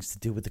more things to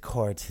do with the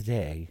car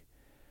today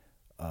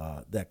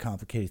that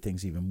complicated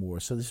things even more.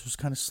 So this was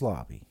kind of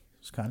sloppy.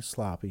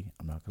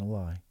 I'm not going to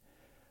lie.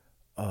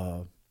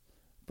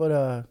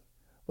 But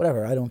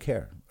whatever. I don't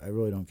care. I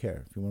really don't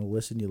care. If you want to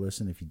listen, you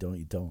listen. If you don't,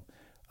 you don't.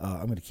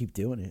 I'm going to keep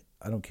doing it.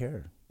 I don't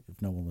care if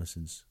no one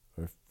listens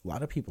or if a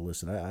lot of people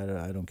listen.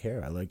 I don't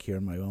care. I like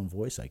hearing my own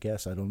voice, I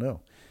guess. I don't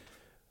know.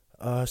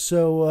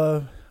 So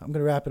I'm going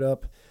to wrap it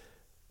up.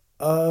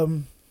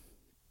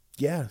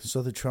 Yeah,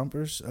 so the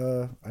Trumpers,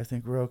 I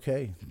think we're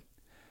okay.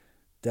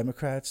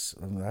 Democrats,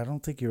 I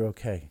don't think you're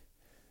okay.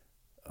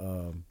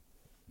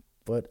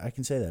 But I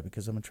can say that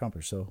because I'm a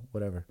Trumper, so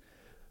whatever.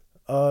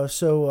 If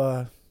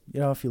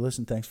you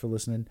listen, thanks for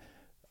listening.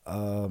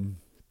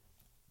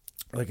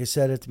 Like I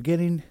said at the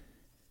beginning,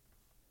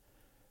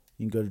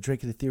 you can go to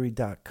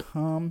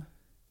drinkingatheory.com.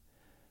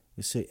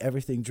 You say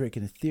everything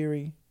Drinking a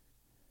Theory.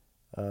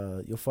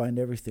 You'll find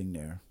everything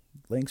there.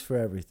 Links for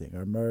everything.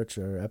 Our merch,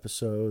 our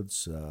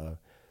episodes,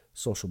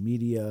 social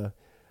media.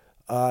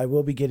 I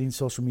will be getting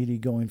social media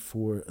going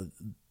for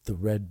the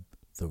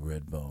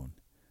Redbone.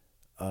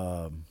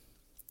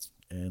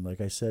 And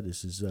like I said,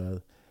 this is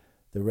the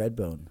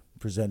Redbone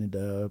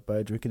presented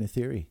by Drinking a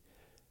Theory.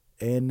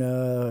 And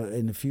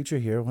in the future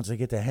here, once I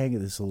get the hang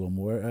of this a little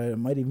more, I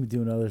might even be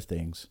doing other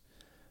things.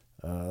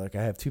 Like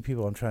I have 2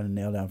 people I'm trying to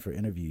nail down for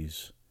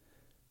interviews.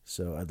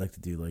 So I'd like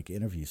to do like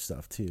interview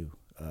stuff too.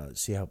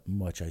 See how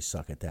much I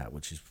suck at that,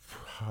 which is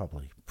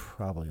probably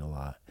a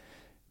lot.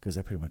 Because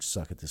I pretty much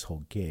suck at this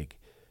whole gig.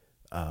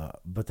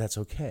 But that's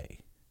okay.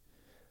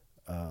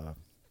 All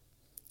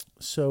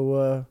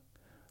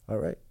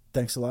right.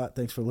 Thanks a lot.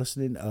 Thanks for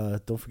listening.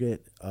 Don't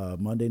forget,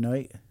 Monday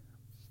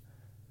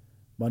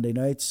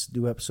nights,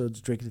 new episodes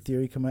of Drinking the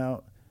Theory come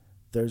out.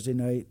 Thursday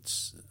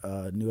nights,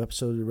 new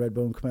episodes of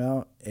Redbone come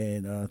out.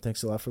 And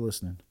thanks a lot for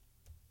listening.